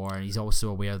Vietnam War, and he's also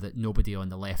aware that nobody on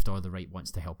the left or the right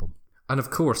wants to help him. And of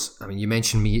course, I mean, you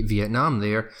mentioned Vietnam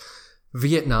there.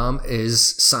 Vietnam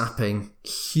is sapping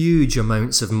huge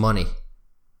amounts of money.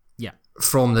 Yeah.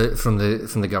 From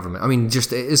the government. I mean,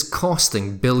 just it is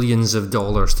costing billions of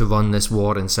dollars to run this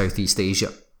war in Southeast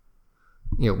Asia.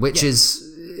 Which is,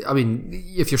 I mean,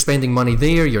 if you're spending money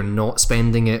there, you're not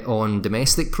spending it on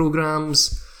domestic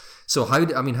programs. So how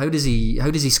does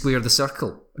he square the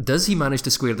circle? Does he manage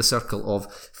to square the circle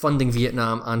of funding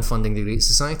Vietnam and funding the Great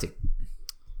Society?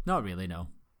 Not really, no.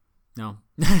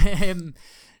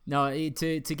 No,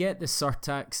 to get the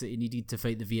surtax that he needed to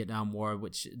fight the Vietnam War,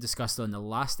 which discussed on the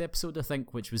last episode, I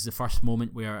think, which was the first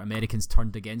moment where Americans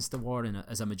turned against the war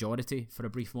as a majority for a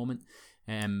brief moment,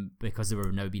 because they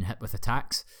were now being hit with a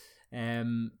tax.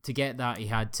 To get that, he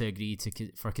had to agree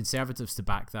for Conservatives to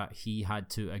back that, he had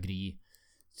to agree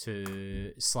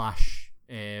to slash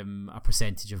a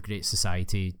percentage of Great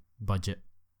Society budget.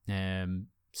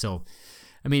 So,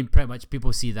 I mean, pretty much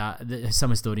people see that, some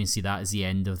historians see that as the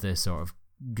end of the sort of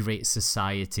Great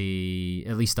Society,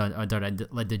 at least under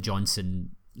Lyndon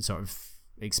Johnson sort of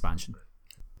expansion.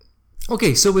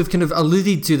 Okay, so we've kind of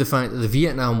alluded to the fact that the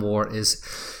Vietnam War is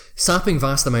sapping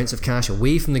vast amounts of cash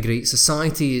away from the Great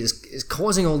Society, is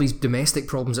causing all these domestic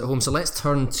problems at home. So let's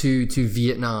turn to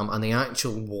Vietnam and the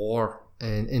actual war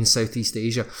in Southeast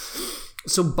Asia.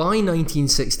 So by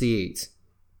 1968,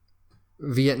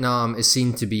 Vietnam is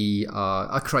seen to be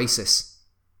a crisis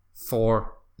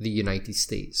for the United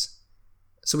States.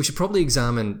 So we should probably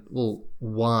examine, well,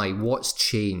 why? What's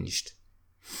changed?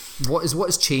 What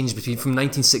has changed from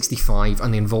 1965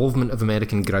 and the involvement of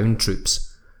American ground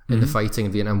troops in the fighting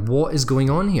in Vietnam? What is going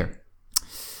on here?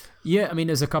 Yeah, I mean,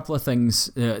 there's a couple of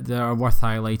things that are worth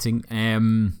highlighting.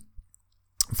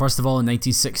 First of all, in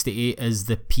 1968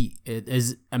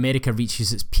 as America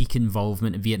reaches its peak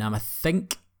involvement in Vietnam. I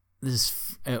think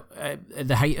there's at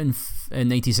the height in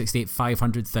 1968,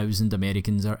 500,000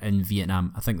 Americans are in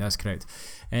Vietnam. I think that's correct,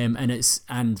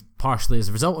 and partially as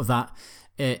a result of that,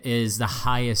 it is the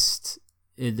highest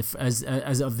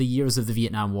as of the years of the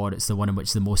Vietnam War. It's the one in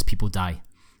which the most people die,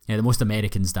 the most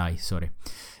Americans die. Sorry,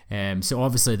 so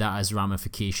obviously that has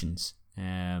ramifications.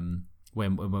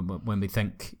 When we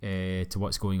think to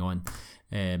what's going on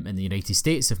in the United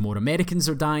States, if more Americans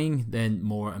are dying, then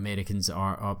more Americans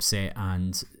are upset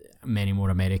and many more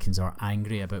Americans are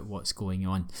angry about what's going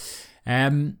on.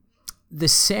 The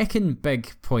second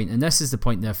big point, and this is the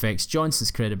point that affects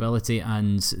Johnson's credibility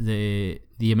and the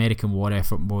American war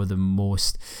effort more than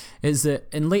most, is that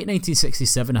in late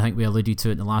 1967, I think we alluded to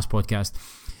it in the last podcast,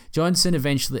 Johnson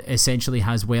essentially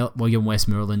has William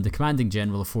Westmoreland, the commanding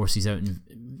general of forces out in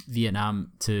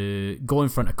Vietnam, to go in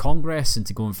front of Congress and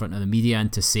to go in front of the media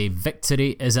and to say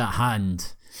victory is at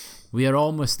hand. We are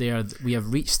almost there. We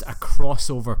have reached a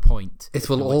crossover point. It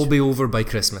will all be over by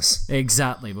Christmas.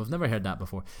 Exactly. We've never heard that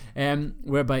before.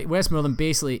 Whereby Westmoreland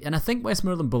basically, and I think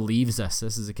Westmoreland believes this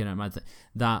is the kind of mad thing,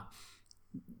 that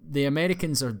the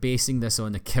Americans are basing this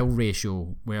on the kill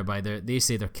ratio, whereby they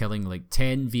say they're killing like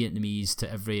 10 Vietnamese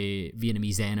to every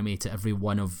Vietnamese enemy to every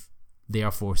one of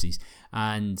their forces.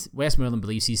 And Westmoreland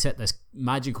believes he's hit this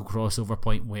magical crossover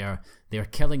point where they're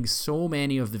killing so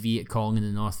many of the Viet Cong and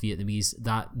the North Vietnamese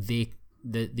that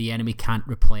the enemy can't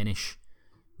replenish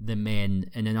the men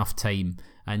in enough time,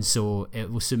 and so it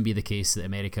will soon be the case that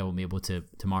America will be able to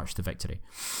march to victory.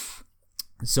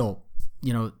 So,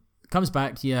 comes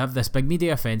back, you have this big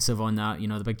media offensive on that,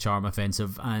 the big charm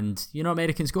offensive, and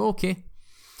Americans go, okay,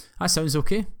 that sounds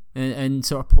okay, and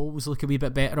sort of polls look a wee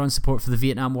bit better on support for the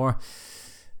Vietnam War.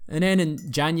 And then in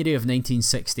January of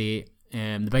 1968,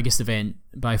 the biggest event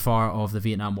by far of the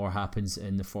Vietnam War happens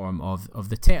in the form of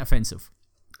the Tet Offensive,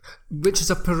 which is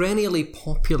a perennially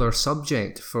popular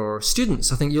subject for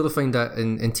students. I think you'll find that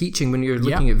in teaching when you're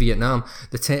looking at Vietnam,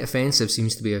 the Tet Offensive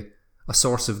seems to be a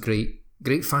source of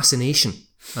great fascination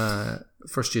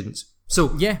for students.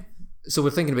 So we're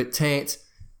thinking about Tet,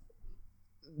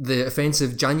 the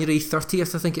offensive, January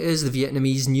 30th, I think it is, the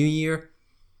Vietnamese New Year,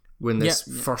 when this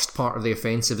first part of the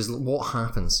offensive is. What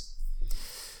happens?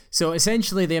 So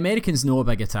essentially, the Americans know a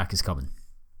big attack is coming.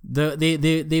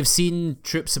 They've seen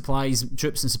troops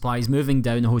and supplies moving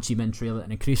down the Ho Chi Minh Trail at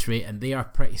an increased rate, and they are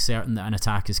pretty certain that an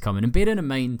attack is coming. And bearing in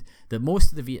mind that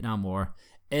most of the Vietnam War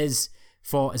is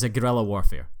fought as a guerrilla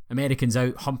warfare. Americans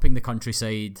out humping the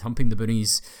countryside, humping the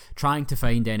boonies, trying to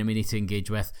find enemy to engage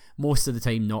with, most of the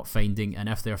time not finding, and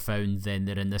if they're found, then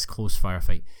they're in this close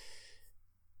firefight.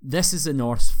 This is the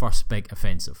North's first big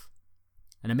offensive,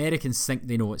 and Americans think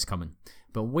they know it's coming.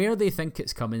 But where they think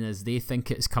it's coming is they think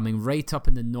it's coming right up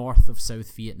in the north of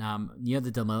South Vietnam, near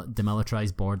the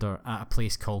demilitarized border, at a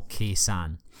place called Khe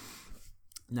Sanh.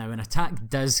 Now, an attack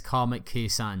does come at Khe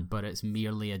Sanh, but it's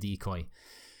merely a decoy.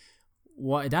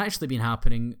 What had actually been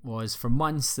happening was, for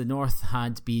months, the North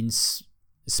had been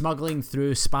smuggling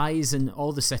through spies in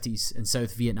all the cities in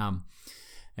South Vietnam,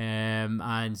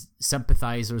 and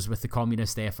sympathizers with the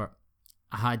communist effort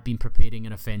had been preparing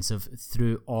an offensive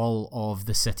through all of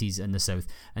the cities in the south,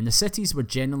 and the cities were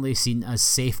generally seen as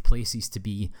safe places to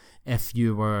be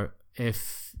for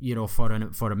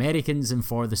Americans and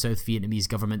for the South Vietnamese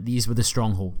government. These were the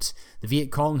strongholds. The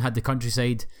Viet Cong had the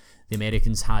countryside, the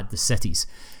Americans had the cities.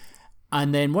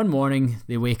 And then one morning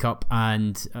they wake up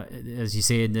and, as you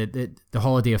say, the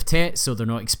holiday of Tet, so they're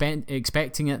not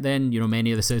expecting it then.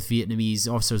 Many of the South Vietnamese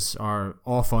officers are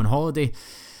off on holiday.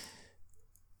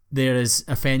 There is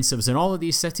offensives in all of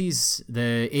these cities.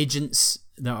 The agents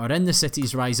that are in the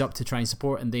cities rise up to try and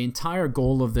support, and the entire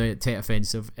goal of the Tet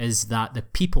Offensive is that the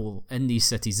people in these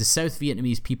cities, the South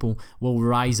Vietnamese people, will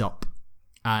rise up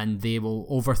and they will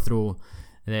overthrow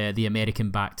the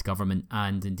American-backed government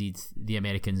and indeed the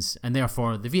Americans, and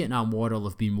therefore the Vietnam War will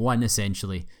have been won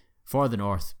essentially for the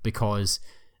North, because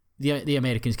the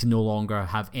Americans can no longer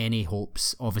have any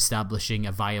hopes of establishing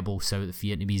a viable South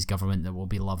Vietnamese government that will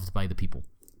be loved by the people.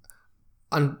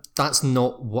 And that's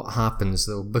not what happens,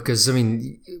 though, because,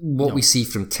 we see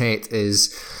from Tet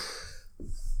is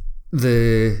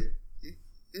the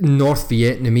North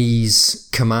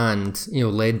Vietnamese command,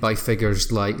 led by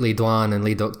figures like Le Duan and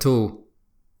Le Duc Tho,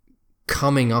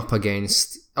 coming up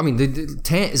against... the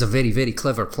Tet is a very, very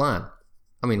clever plan.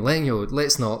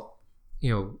 Let's not,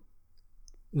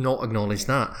 not acknowledge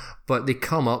that. But they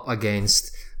come up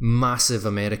against massive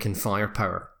American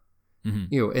firepower.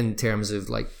 Mm-hmm. In terms of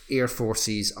like air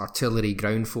forces, artillery,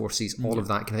 ground forces, all of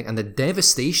that kind of thing, and the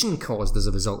devastation caused as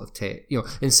a result of Tet,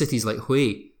 in cities like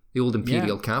Hue, the old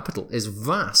imperial capital, is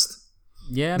vast.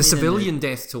 Yeah, the civilian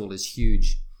death toll is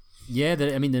huge. Yeah,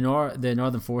 the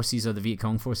northern forces or the Viet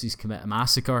Cong forces commit a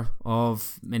massacre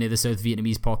of many of the South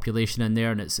Vietnamese population in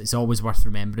there, and it's always worth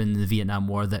remembering in the Vietnam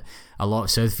War that a lot of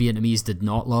South Vietnamese did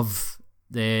not love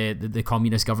the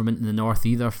communist government in the north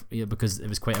either, because it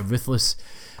was quite a ruthless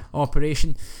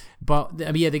operation. But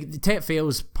the Tet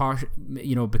fails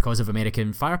because of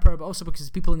American firepower, but also because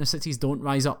people in the cities don't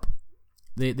rise up.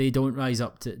 They don't rise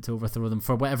up to overthrow them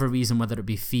for whatever reason, whether it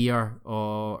be fear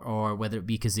or whether it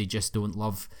be because they just don't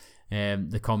love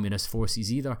the communist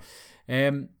forces either.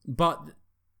 But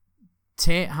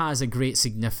Tet has a great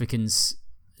significance,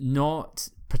 not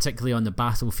particularly on the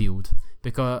battlefield,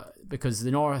 because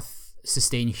the North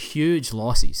sustain huge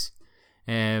losses,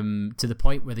 to the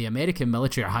point where the American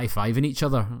military are high-fiving each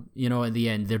other. In the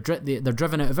end, they're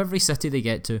driven out of every city they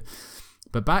get to.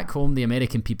 But back home, the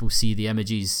American people see the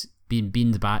images being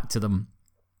beamed back to them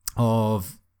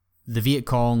of the Viet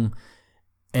Cong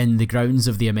in the grounds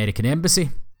of the American Embassy,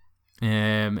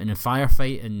 in a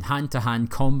firefight and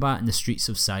hand-to-hand combat in the streets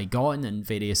of Saigon and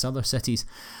various other cities.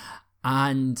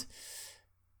 And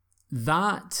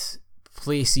that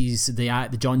places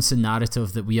the Johnson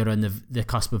narrative that we are on the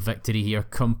cusp of victory here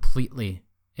completely.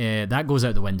 That goes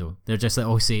out the window. They're just like,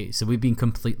 oh, so we've been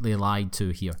completely lied to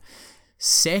here.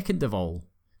 Second of all,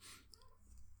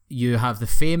 you have the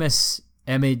famous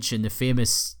image and the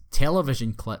famous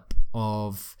television clip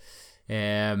of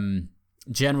General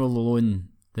Lone,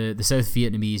 the South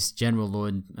Vietnamese General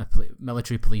Lone, a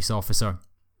military police officer,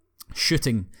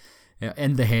 shooting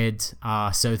in the head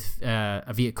a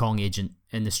Viet Cong agent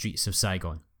in the streets of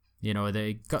Saigon. You know,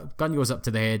 the gun goes up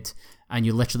to the head, and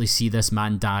you literally see this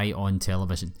man die on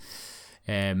television.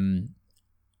 And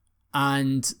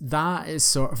that is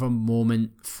sort of a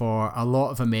moment for a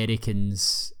lot of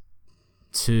Americans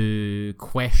to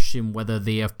question whether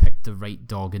they have picked the right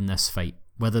dog in this fight,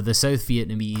 whether the South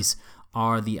Vietnamese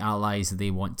are the allies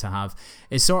they want to have.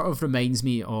 It sort of reminds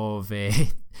me of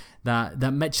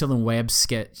that Mitchell and Webb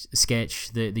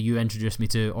sketch that you introduced me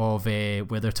to, of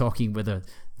where they're talking with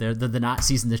they're the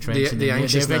Nazis in the trench, the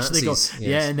anxious they eventually Nazis, go, yes.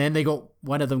 yeah, and then they go,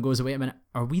 one of them goes, wait a minute,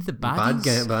 are we the bad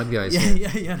guys?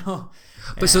 Yeah, you know.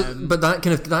 But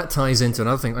that ties into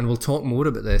another thing, and we'll talk more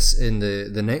about this in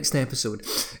the next episode,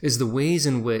 is the ways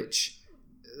in which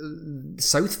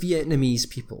South Vietnamese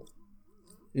people,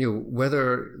 you know,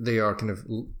 whether they are kind of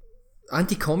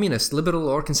anti-communist, liberal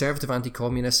or conservative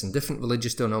anti-communists in different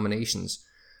religious denominations,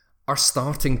 are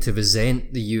starting to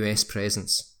resent the US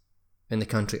presence in the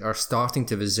country, are starting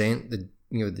to resent the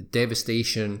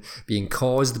devastation being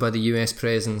caused by the US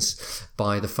presence,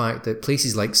 by the fact that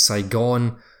places like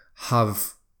Saigon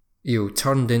have, you know,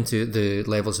 turned into the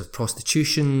levels of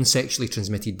prostitution, sexually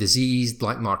transmitted disease,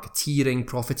 black marketeering,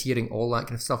 profiteering, all that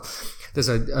kind of stuff. There's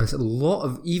a lot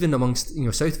of, even amongst, you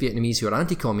know, South Vietnamese who are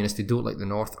anti-communist, who don't like the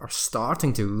North, are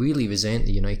starting to really resent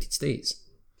the United States.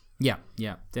 Yeah,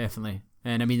 definitely.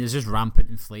 And I mean, there's just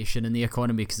rampant inflation in the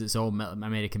economy because it's all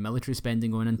American military spending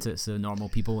going into it, so normal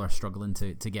people are struggling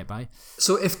to get by.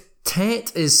 So if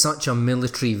Tet is such a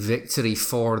military victory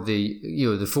for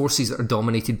the forces that are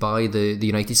dominated by the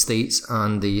United States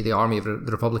and the Army of the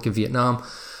Republic of Vietnam,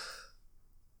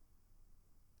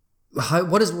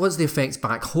 what's the effects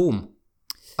back home?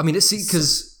 I mean, is it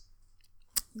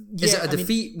a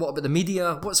defeat? What about the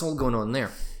media? What's all going on there?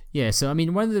 Yeah, so I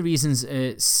mean, one of the reasons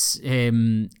it's a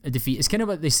defeat is kind of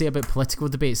what they say about political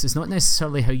debates. It's not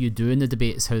necessarily how you do in the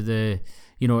debates, how the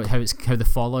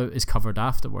fallout is covered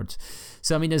afterwards.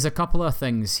 So I mean, there's a couple of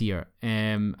things here.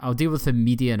 I'll deal with the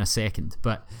media in a second,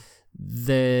 but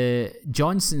the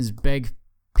Johnson's big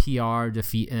PR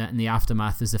defeat in the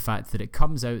aftermath is the fact that it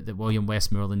comes out that William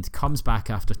Westmoreland comes back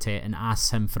after Tet and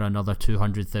asks him for another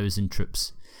 200,000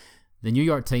 troops. The New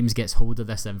York Times gets hold of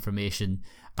this information,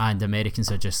 and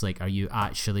Americans are just like, are you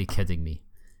actually kidding me?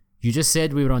 You just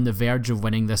said we were on the verge of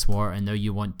winning this war, and now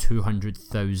you want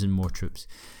 200,000 more troops.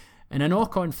 And a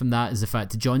knock-on from that is the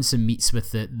fact that Johnson meets with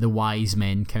the Wise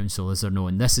Men Council, as they're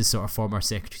known. This is sort of former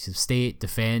Secretaries of State,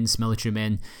 Defence, military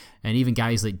men, and even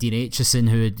guys like Dean Acheson,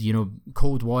 who had, you know,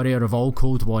 Cold Warrior of all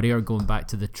Cold Warrior, going back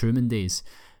to the Truman days,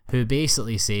 who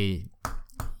basically say,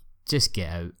 just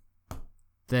get out.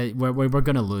 That we're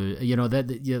going to lose, you know,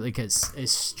 like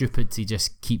it's stupid to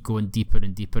just keep going deeper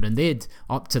and deeper. And they'd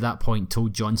up to that point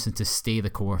told Johnson to stay the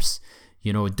course,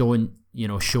 you know, don't, you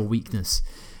know, show weakness.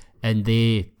 And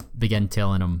they begin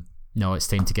telling him, no, it's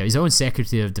time to go. His own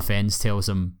Secretary of Defence tells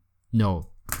him, no,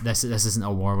 this isn't a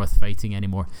war worth fighting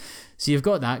anymore. So you've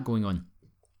got that going on.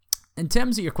 In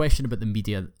terms of your question about the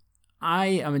media, I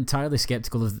am entirely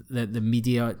skeptical of that the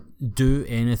media do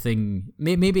anything.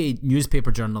 Maybe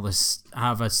newspaper journalists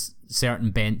have a certain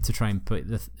bent to try and put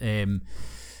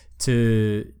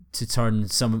to turn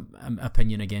some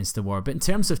opinion against the war. But in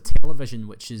terms of television,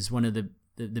 which is one of the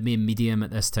main medium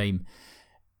at this time,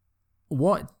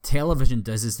 what television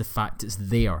does is the fact it's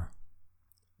there.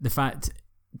 The fact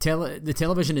the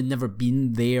television had never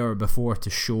been there before to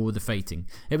show the fighting.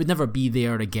 It would never be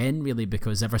there again, really,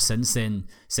 because ever since then,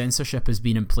 censorship has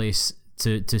been in place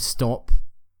to stop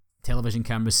television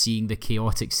cameras seeing the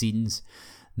chaotic scenes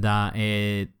that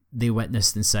they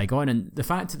witnessed in Saigon. And the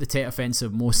fact that the Tet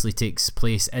Offensive mostly takes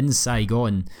place in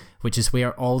Saigon, which is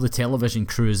where all the television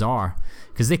crews are,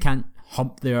 because they can't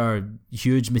hump their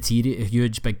huge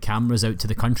big cameras out to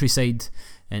the countryside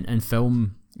and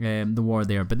film the war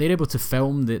there, but they're able to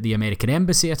film the American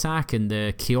Embassy attack and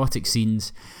the chaotic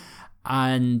scenes,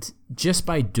 and just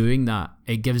by doing that,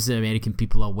 it gives the American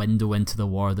people a window into the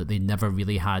war that they never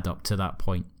really had up to that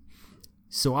point.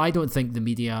 So I don't think the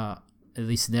media, at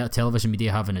least the television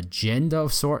media, have an agenda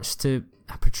of sorts to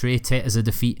portray Tet as a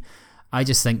defeat. I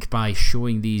just think by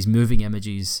showing these moving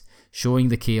images, showing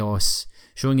the chaos,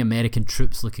 showing American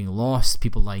troops looking lost,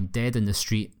 people lying dead in the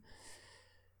street,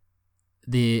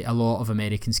 a lot of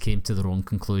Americans came to their own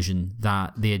conclusion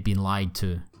that they had been lied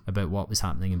to about what was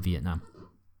happening in Vietnam.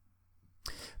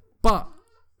 But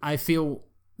I feel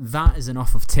that is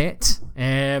enough of Tet.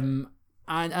 And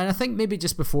I think maybe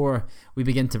just before we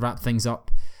begin to wrap things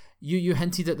up, you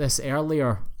hinted at this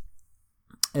earlier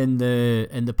in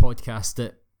the podcast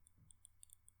that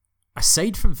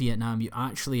aside from Vietnam, you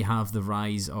actually have the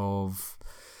rise of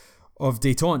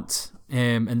détente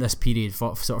in this period,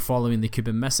 sort of following the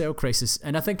Cuban Missile Crisis,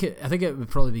 and I think it would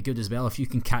probably be good as well if you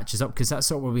can catch us up, because that's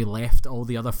sort of where we left all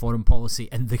the other foreign policy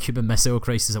in the Cuban Missile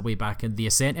Crisis way back in the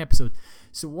Ascent episode.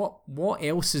 So what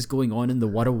else is going on in the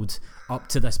world up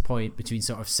to this point between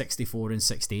sort of 64 and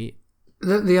 68?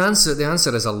 The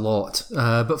answer is a lot,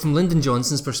 but from Lyndon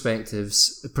Johnson's perspective,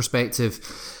 something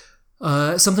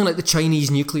like the Chinese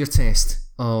nuclear test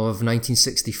of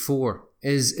 1964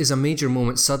 is a major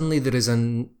moment. Suddenly there is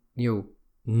a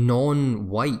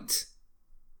non-white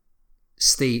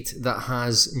state that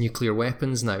has nuclear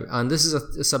weapons now, and this is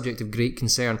a subject of great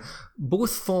concern,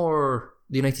 both for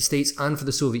the United States and for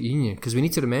the Soviet Union, because we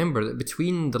need to remember that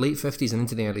between the late 50s and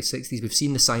into the early 60s, we've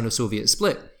seen the Sino-Soviet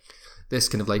split. This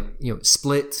kind of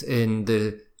split in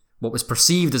what was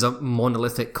perceived as a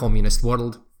monolithic communist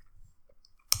world.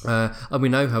 And we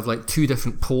now have two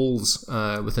different poles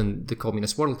within the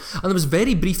communist world. And there was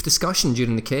very brief discussion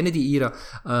during the Kennedy era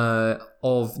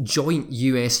of joint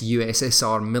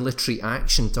US-USSR military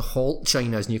action to halt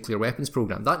China's nuclear weapons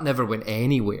program. That never went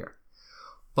anywhere.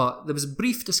 But there was a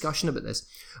brief discussion about this.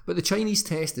 But the Chinese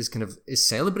test is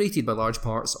celebrated by large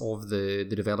parts of the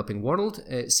developing world.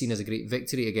 It's seen as a great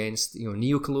victory against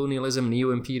neo-colonialism,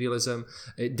 neo-imperialism.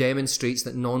 It demonstrates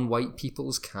that non-white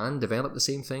peoples can develop the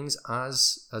same things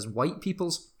as white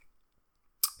peoples.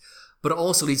 But it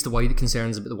also leads to wider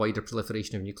concerns about the wider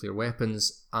proliferation of nuclear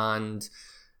weapons and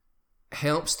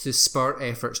helps to spur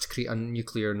efforts to create a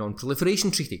nuclear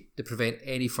non-proliferation treaty to prevent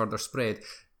any further spread.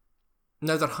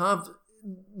 Now, there have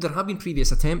been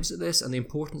previous attempts at this, and the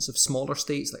importance of smaller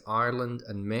states like Ireland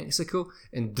and Mexico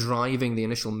in driving the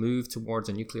initial move towards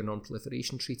a nuclear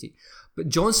non-proliferation treaty. But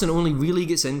Johnson only really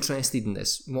gets interested in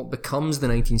this, what becomes the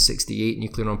 1968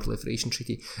 Nuclear Non-Proliferation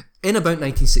Treaty, in about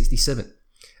 1967.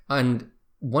 And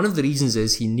one of the reasons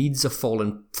is he needs a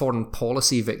foreign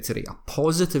policy victory, a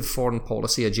positive foreign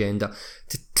policy agenda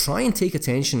to try and take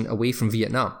attention away from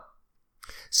Vietnam.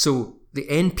 So the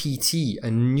NPT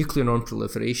and nuclear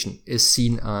non-proliferation is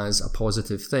seen as a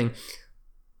positive thing.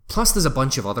 Plus, there's a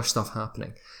bunch of other stuff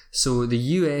happening. So the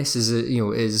US has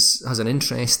an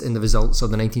interest in the results of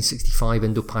the 1965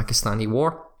 Indo-Pakistani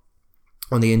War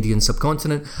on the Indian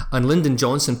subcontinent, and Lyndon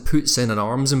Johnson puts in an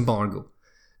arms embargo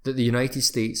that the United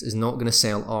States is not going to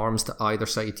sell arms to either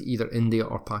side, to either India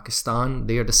or Pakistan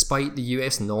there, despite the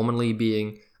US nominally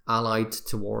being allied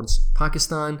towards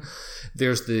Pakistan.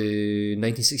 There's the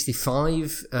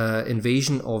 1965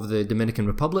 invasion of the Dominican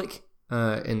Republic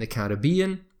in the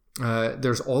Caribbean.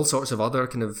 There's all sorts of other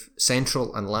kind of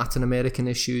Central and Latin American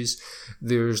issues.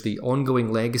 There's the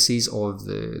ongoing legacies of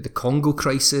the Congo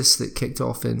crisis that kicked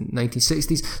off in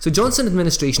 1960s. So Johnson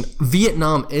administration,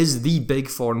 Vietnam is the big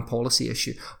foreign policy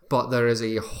issue, but there is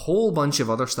a whole bunch of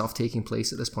other stuff taking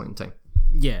place at this point in time.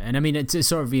 Yeah, and I mean, it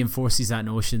sort of reinforces that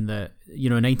notion that,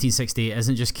 1968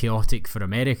 isn't just chaotic for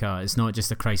America. It's not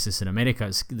just a crisis in America.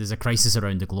 There's a crisis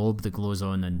around the globe that goes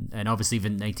on. And obviously,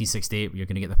 even 1968, you're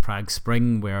going to get the Prague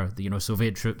Spring, where the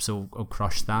Soviet troops will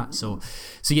crush that. So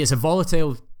yeah, it's a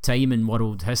volatile time in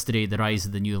world history, the rise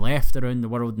of the New Left around the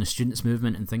world and the students'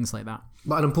 movement and things like that.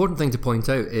 But an important thing to point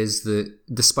out is that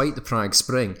despite the Prague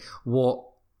Spring, what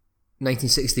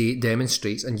 1968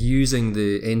 demonstrates, and using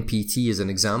the NPT as an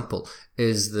example,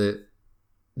 is that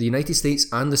the United States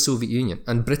and the Soviet Union,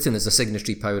 and Britain is a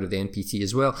signatory power of the NPT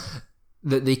as well,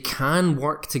 that they can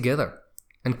work together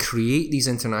and create these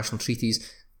international treaties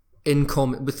in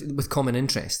with common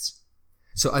interests.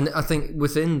 So, and I think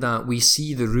within that we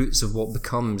see the roots of what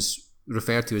becomes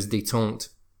referred to as détente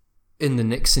in the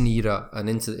Nixon era and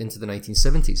into the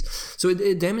 1970s. So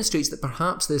it demonstrates that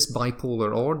perhaps this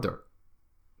bipolar order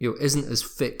isn't as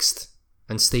fixed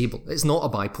and stable. It's not a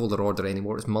bipolar order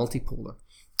anymore, it's multipolar.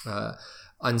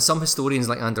 And some historians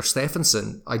like Anders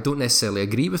Stephenson, I don't necessarily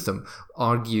agree with them,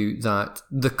 argue that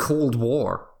the Cold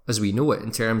War, as we know it,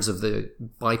 in terms of the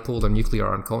bipolar nuclear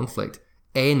armed conflict,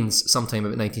 ends sometime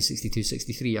about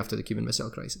 1962-63 after the Cuban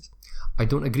Missile Crisis. I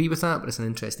don't agree with that, but it's an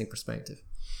interesting perspective.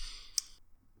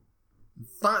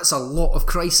 That's a lot of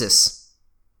crisis.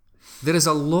 There is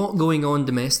a lot going on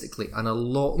domestically and a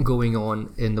lot going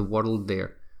on in the world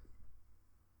there.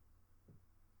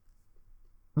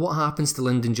 What happens to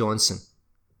Lyndon Johnson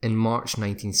in March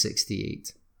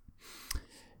 1968?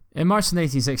 In March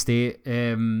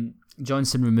 1968,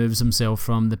 Johnson removes himself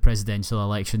from the presidential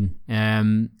election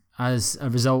as a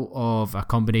result of a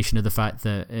combination of the fact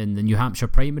that in the New Hampshire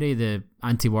primary, the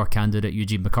anti-war candidate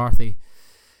Eugene McCarthy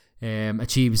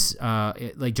achieves,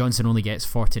 Johnson only gets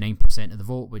 49% of the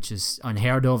vote, which is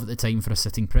unheard of at the time for a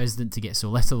sitting president to get so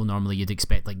little. Normally you'd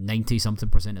expect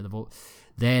 90-something% of the vote.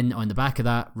 Then on the back of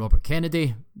that, Robert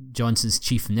Kennedy, Johnson's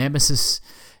chief nemesis,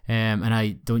 and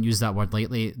I don't use that word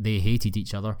lightly, they hated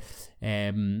each other,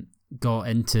 got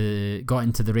into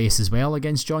the race as well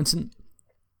against Johnson.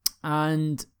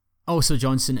 And also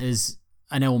Johnson is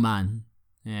an ill man.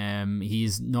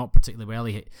 He's not particularly well.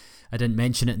 I didn't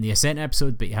mention it in the Ascent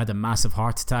episode, but he had a massive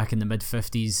heart attack in the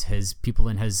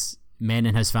mid-50s. Men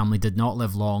in his family did not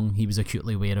live long. He was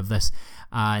acutely aware of this,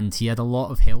 and he had a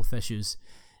lot of health issues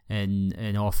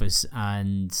in office,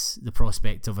 and the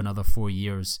prospect of another 4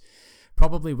 years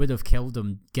probably would have killed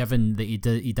him, given that he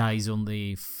dies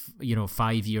only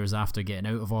 5 years after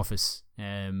getting out of office,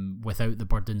 without the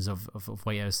burdens of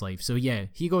White House life. So yeah,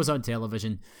 he goes on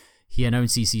television, he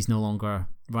announces he's no longer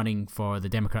running for the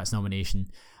Democrats' nomination,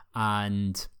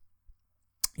 and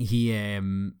he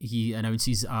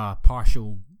announces a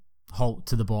partial halt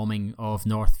to the bombing of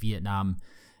North Vietnam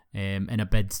in a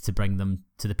bid to bring them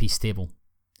to the peace table.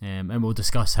 And we'll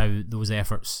discuss how those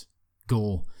efforts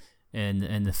go in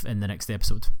the next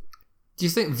episode. Do you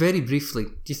think, very briefly,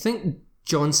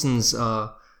 Johnson's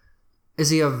is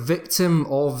he a victim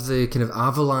of the kind of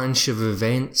avalanche of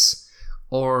events,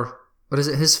 or is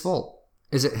it his fault?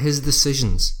 Is it his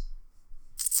decisions?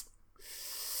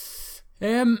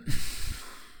 Can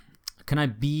I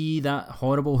be that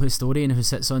horrible historian who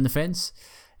sits on the fence?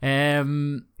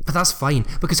 But that's fine,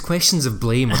 because questions of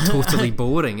blame are totally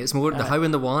boring. It's more the how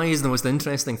and the why is the most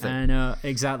interesting thing. I know,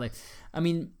 exactly. I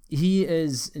mean, he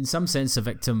is in some sense a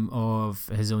victim of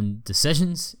his own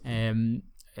decisions,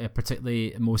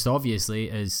 particularly, most obviously,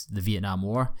 is the Vietnam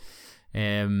War.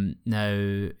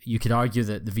 Now, you could argue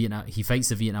that he fights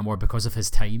the Vietnam War because of his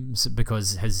times,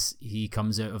 because he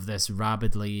comes out of this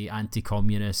rabidly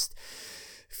anti-communist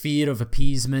fear of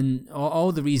appeasement,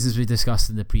 all the reasons we discussed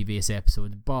in the previous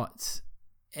episode. But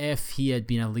if he had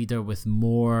been a leader with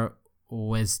more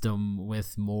wisdom,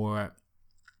 with more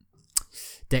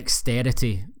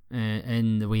dexterity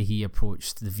in the way he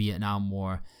approached the Vietnam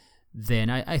War, then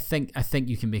I think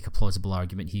you can make a plausible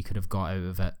argument he could have got out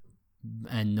of it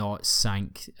and not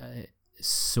sank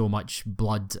so much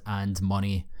blood and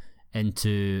money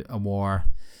into a war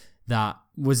that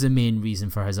was the main reason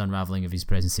for his unravelling of his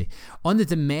presidency. On the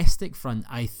domestic front,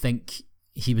 I think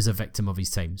he was a victim of his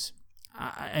times.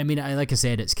 I mean, like I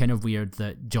said, it's kind of weird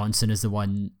that Johnson is the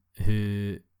one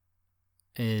who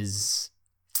is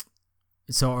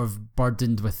sort of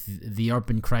burdened with the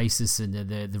urban crisis and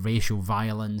the racial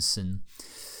violence, and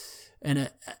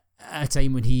at a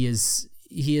time when he is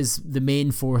the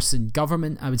main force in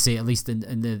government. I would say, at least in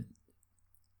the,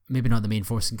 maybe not the main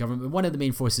force in government, but one of the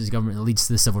main forces in government that leads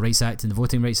to the Civil Rights Act and the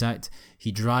Voting Rights Act.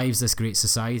 He drives this great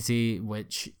society,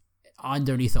 which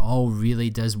underneath it all really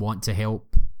does want to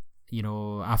help,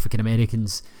 African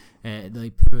Americans,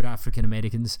 like poor African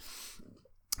Americans.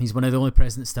 He's one of the only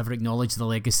presidents to ever acknowledge the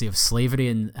legacy of slavery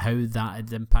and how that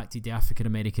had impacted the African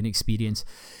American experience.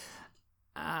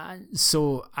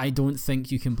 So I don't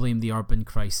think you can blame the urban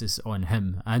crisis on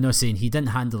him. I'm not saying he didn't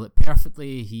handle it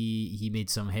perfectly. He made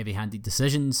some heavy-handed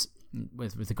decisions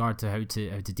with regard to how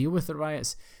to deal with the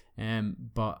riots.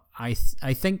 But I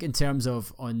think in terms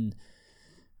of on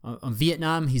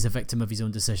Vietnam, he's a victim of his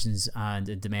own decisions, and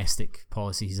in domestic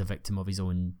policy, he's a victim of his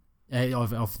own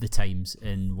of the times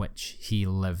in which he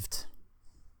lived.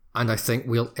 And I think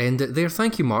we'll end it there.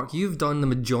 Thank you, Mark. You've done the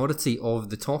majority of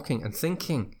the talking and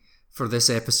thinking for this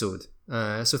episode.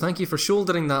 So thank you for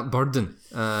shouldering that burden.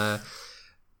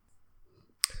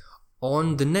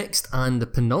 On the next and the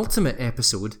penultimate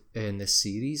episode in this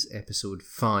series, episode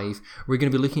 5, we're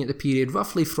going to be looking at the period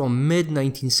roughly from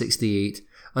mid-1968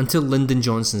 until Lyndon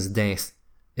Johnson's death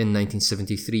in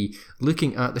 1973,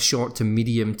 looking at the short to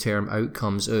medium term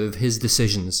outcomes of his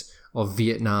decisions of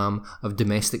Vietnam, of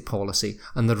domestic policy,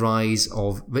 and the rise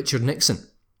of Richard Nixon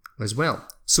as well.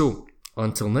 So,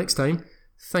 until next time,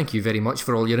 thank you very much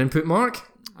for all your input, Mark.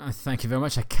 Thank you very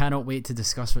much. I cannot wait to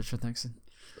discuss Richard Nixon.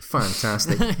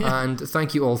 Fantastic. And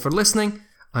thank you all for listening,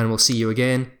 and we'll see you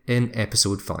again in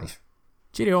episode 5.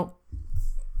 Cheerio.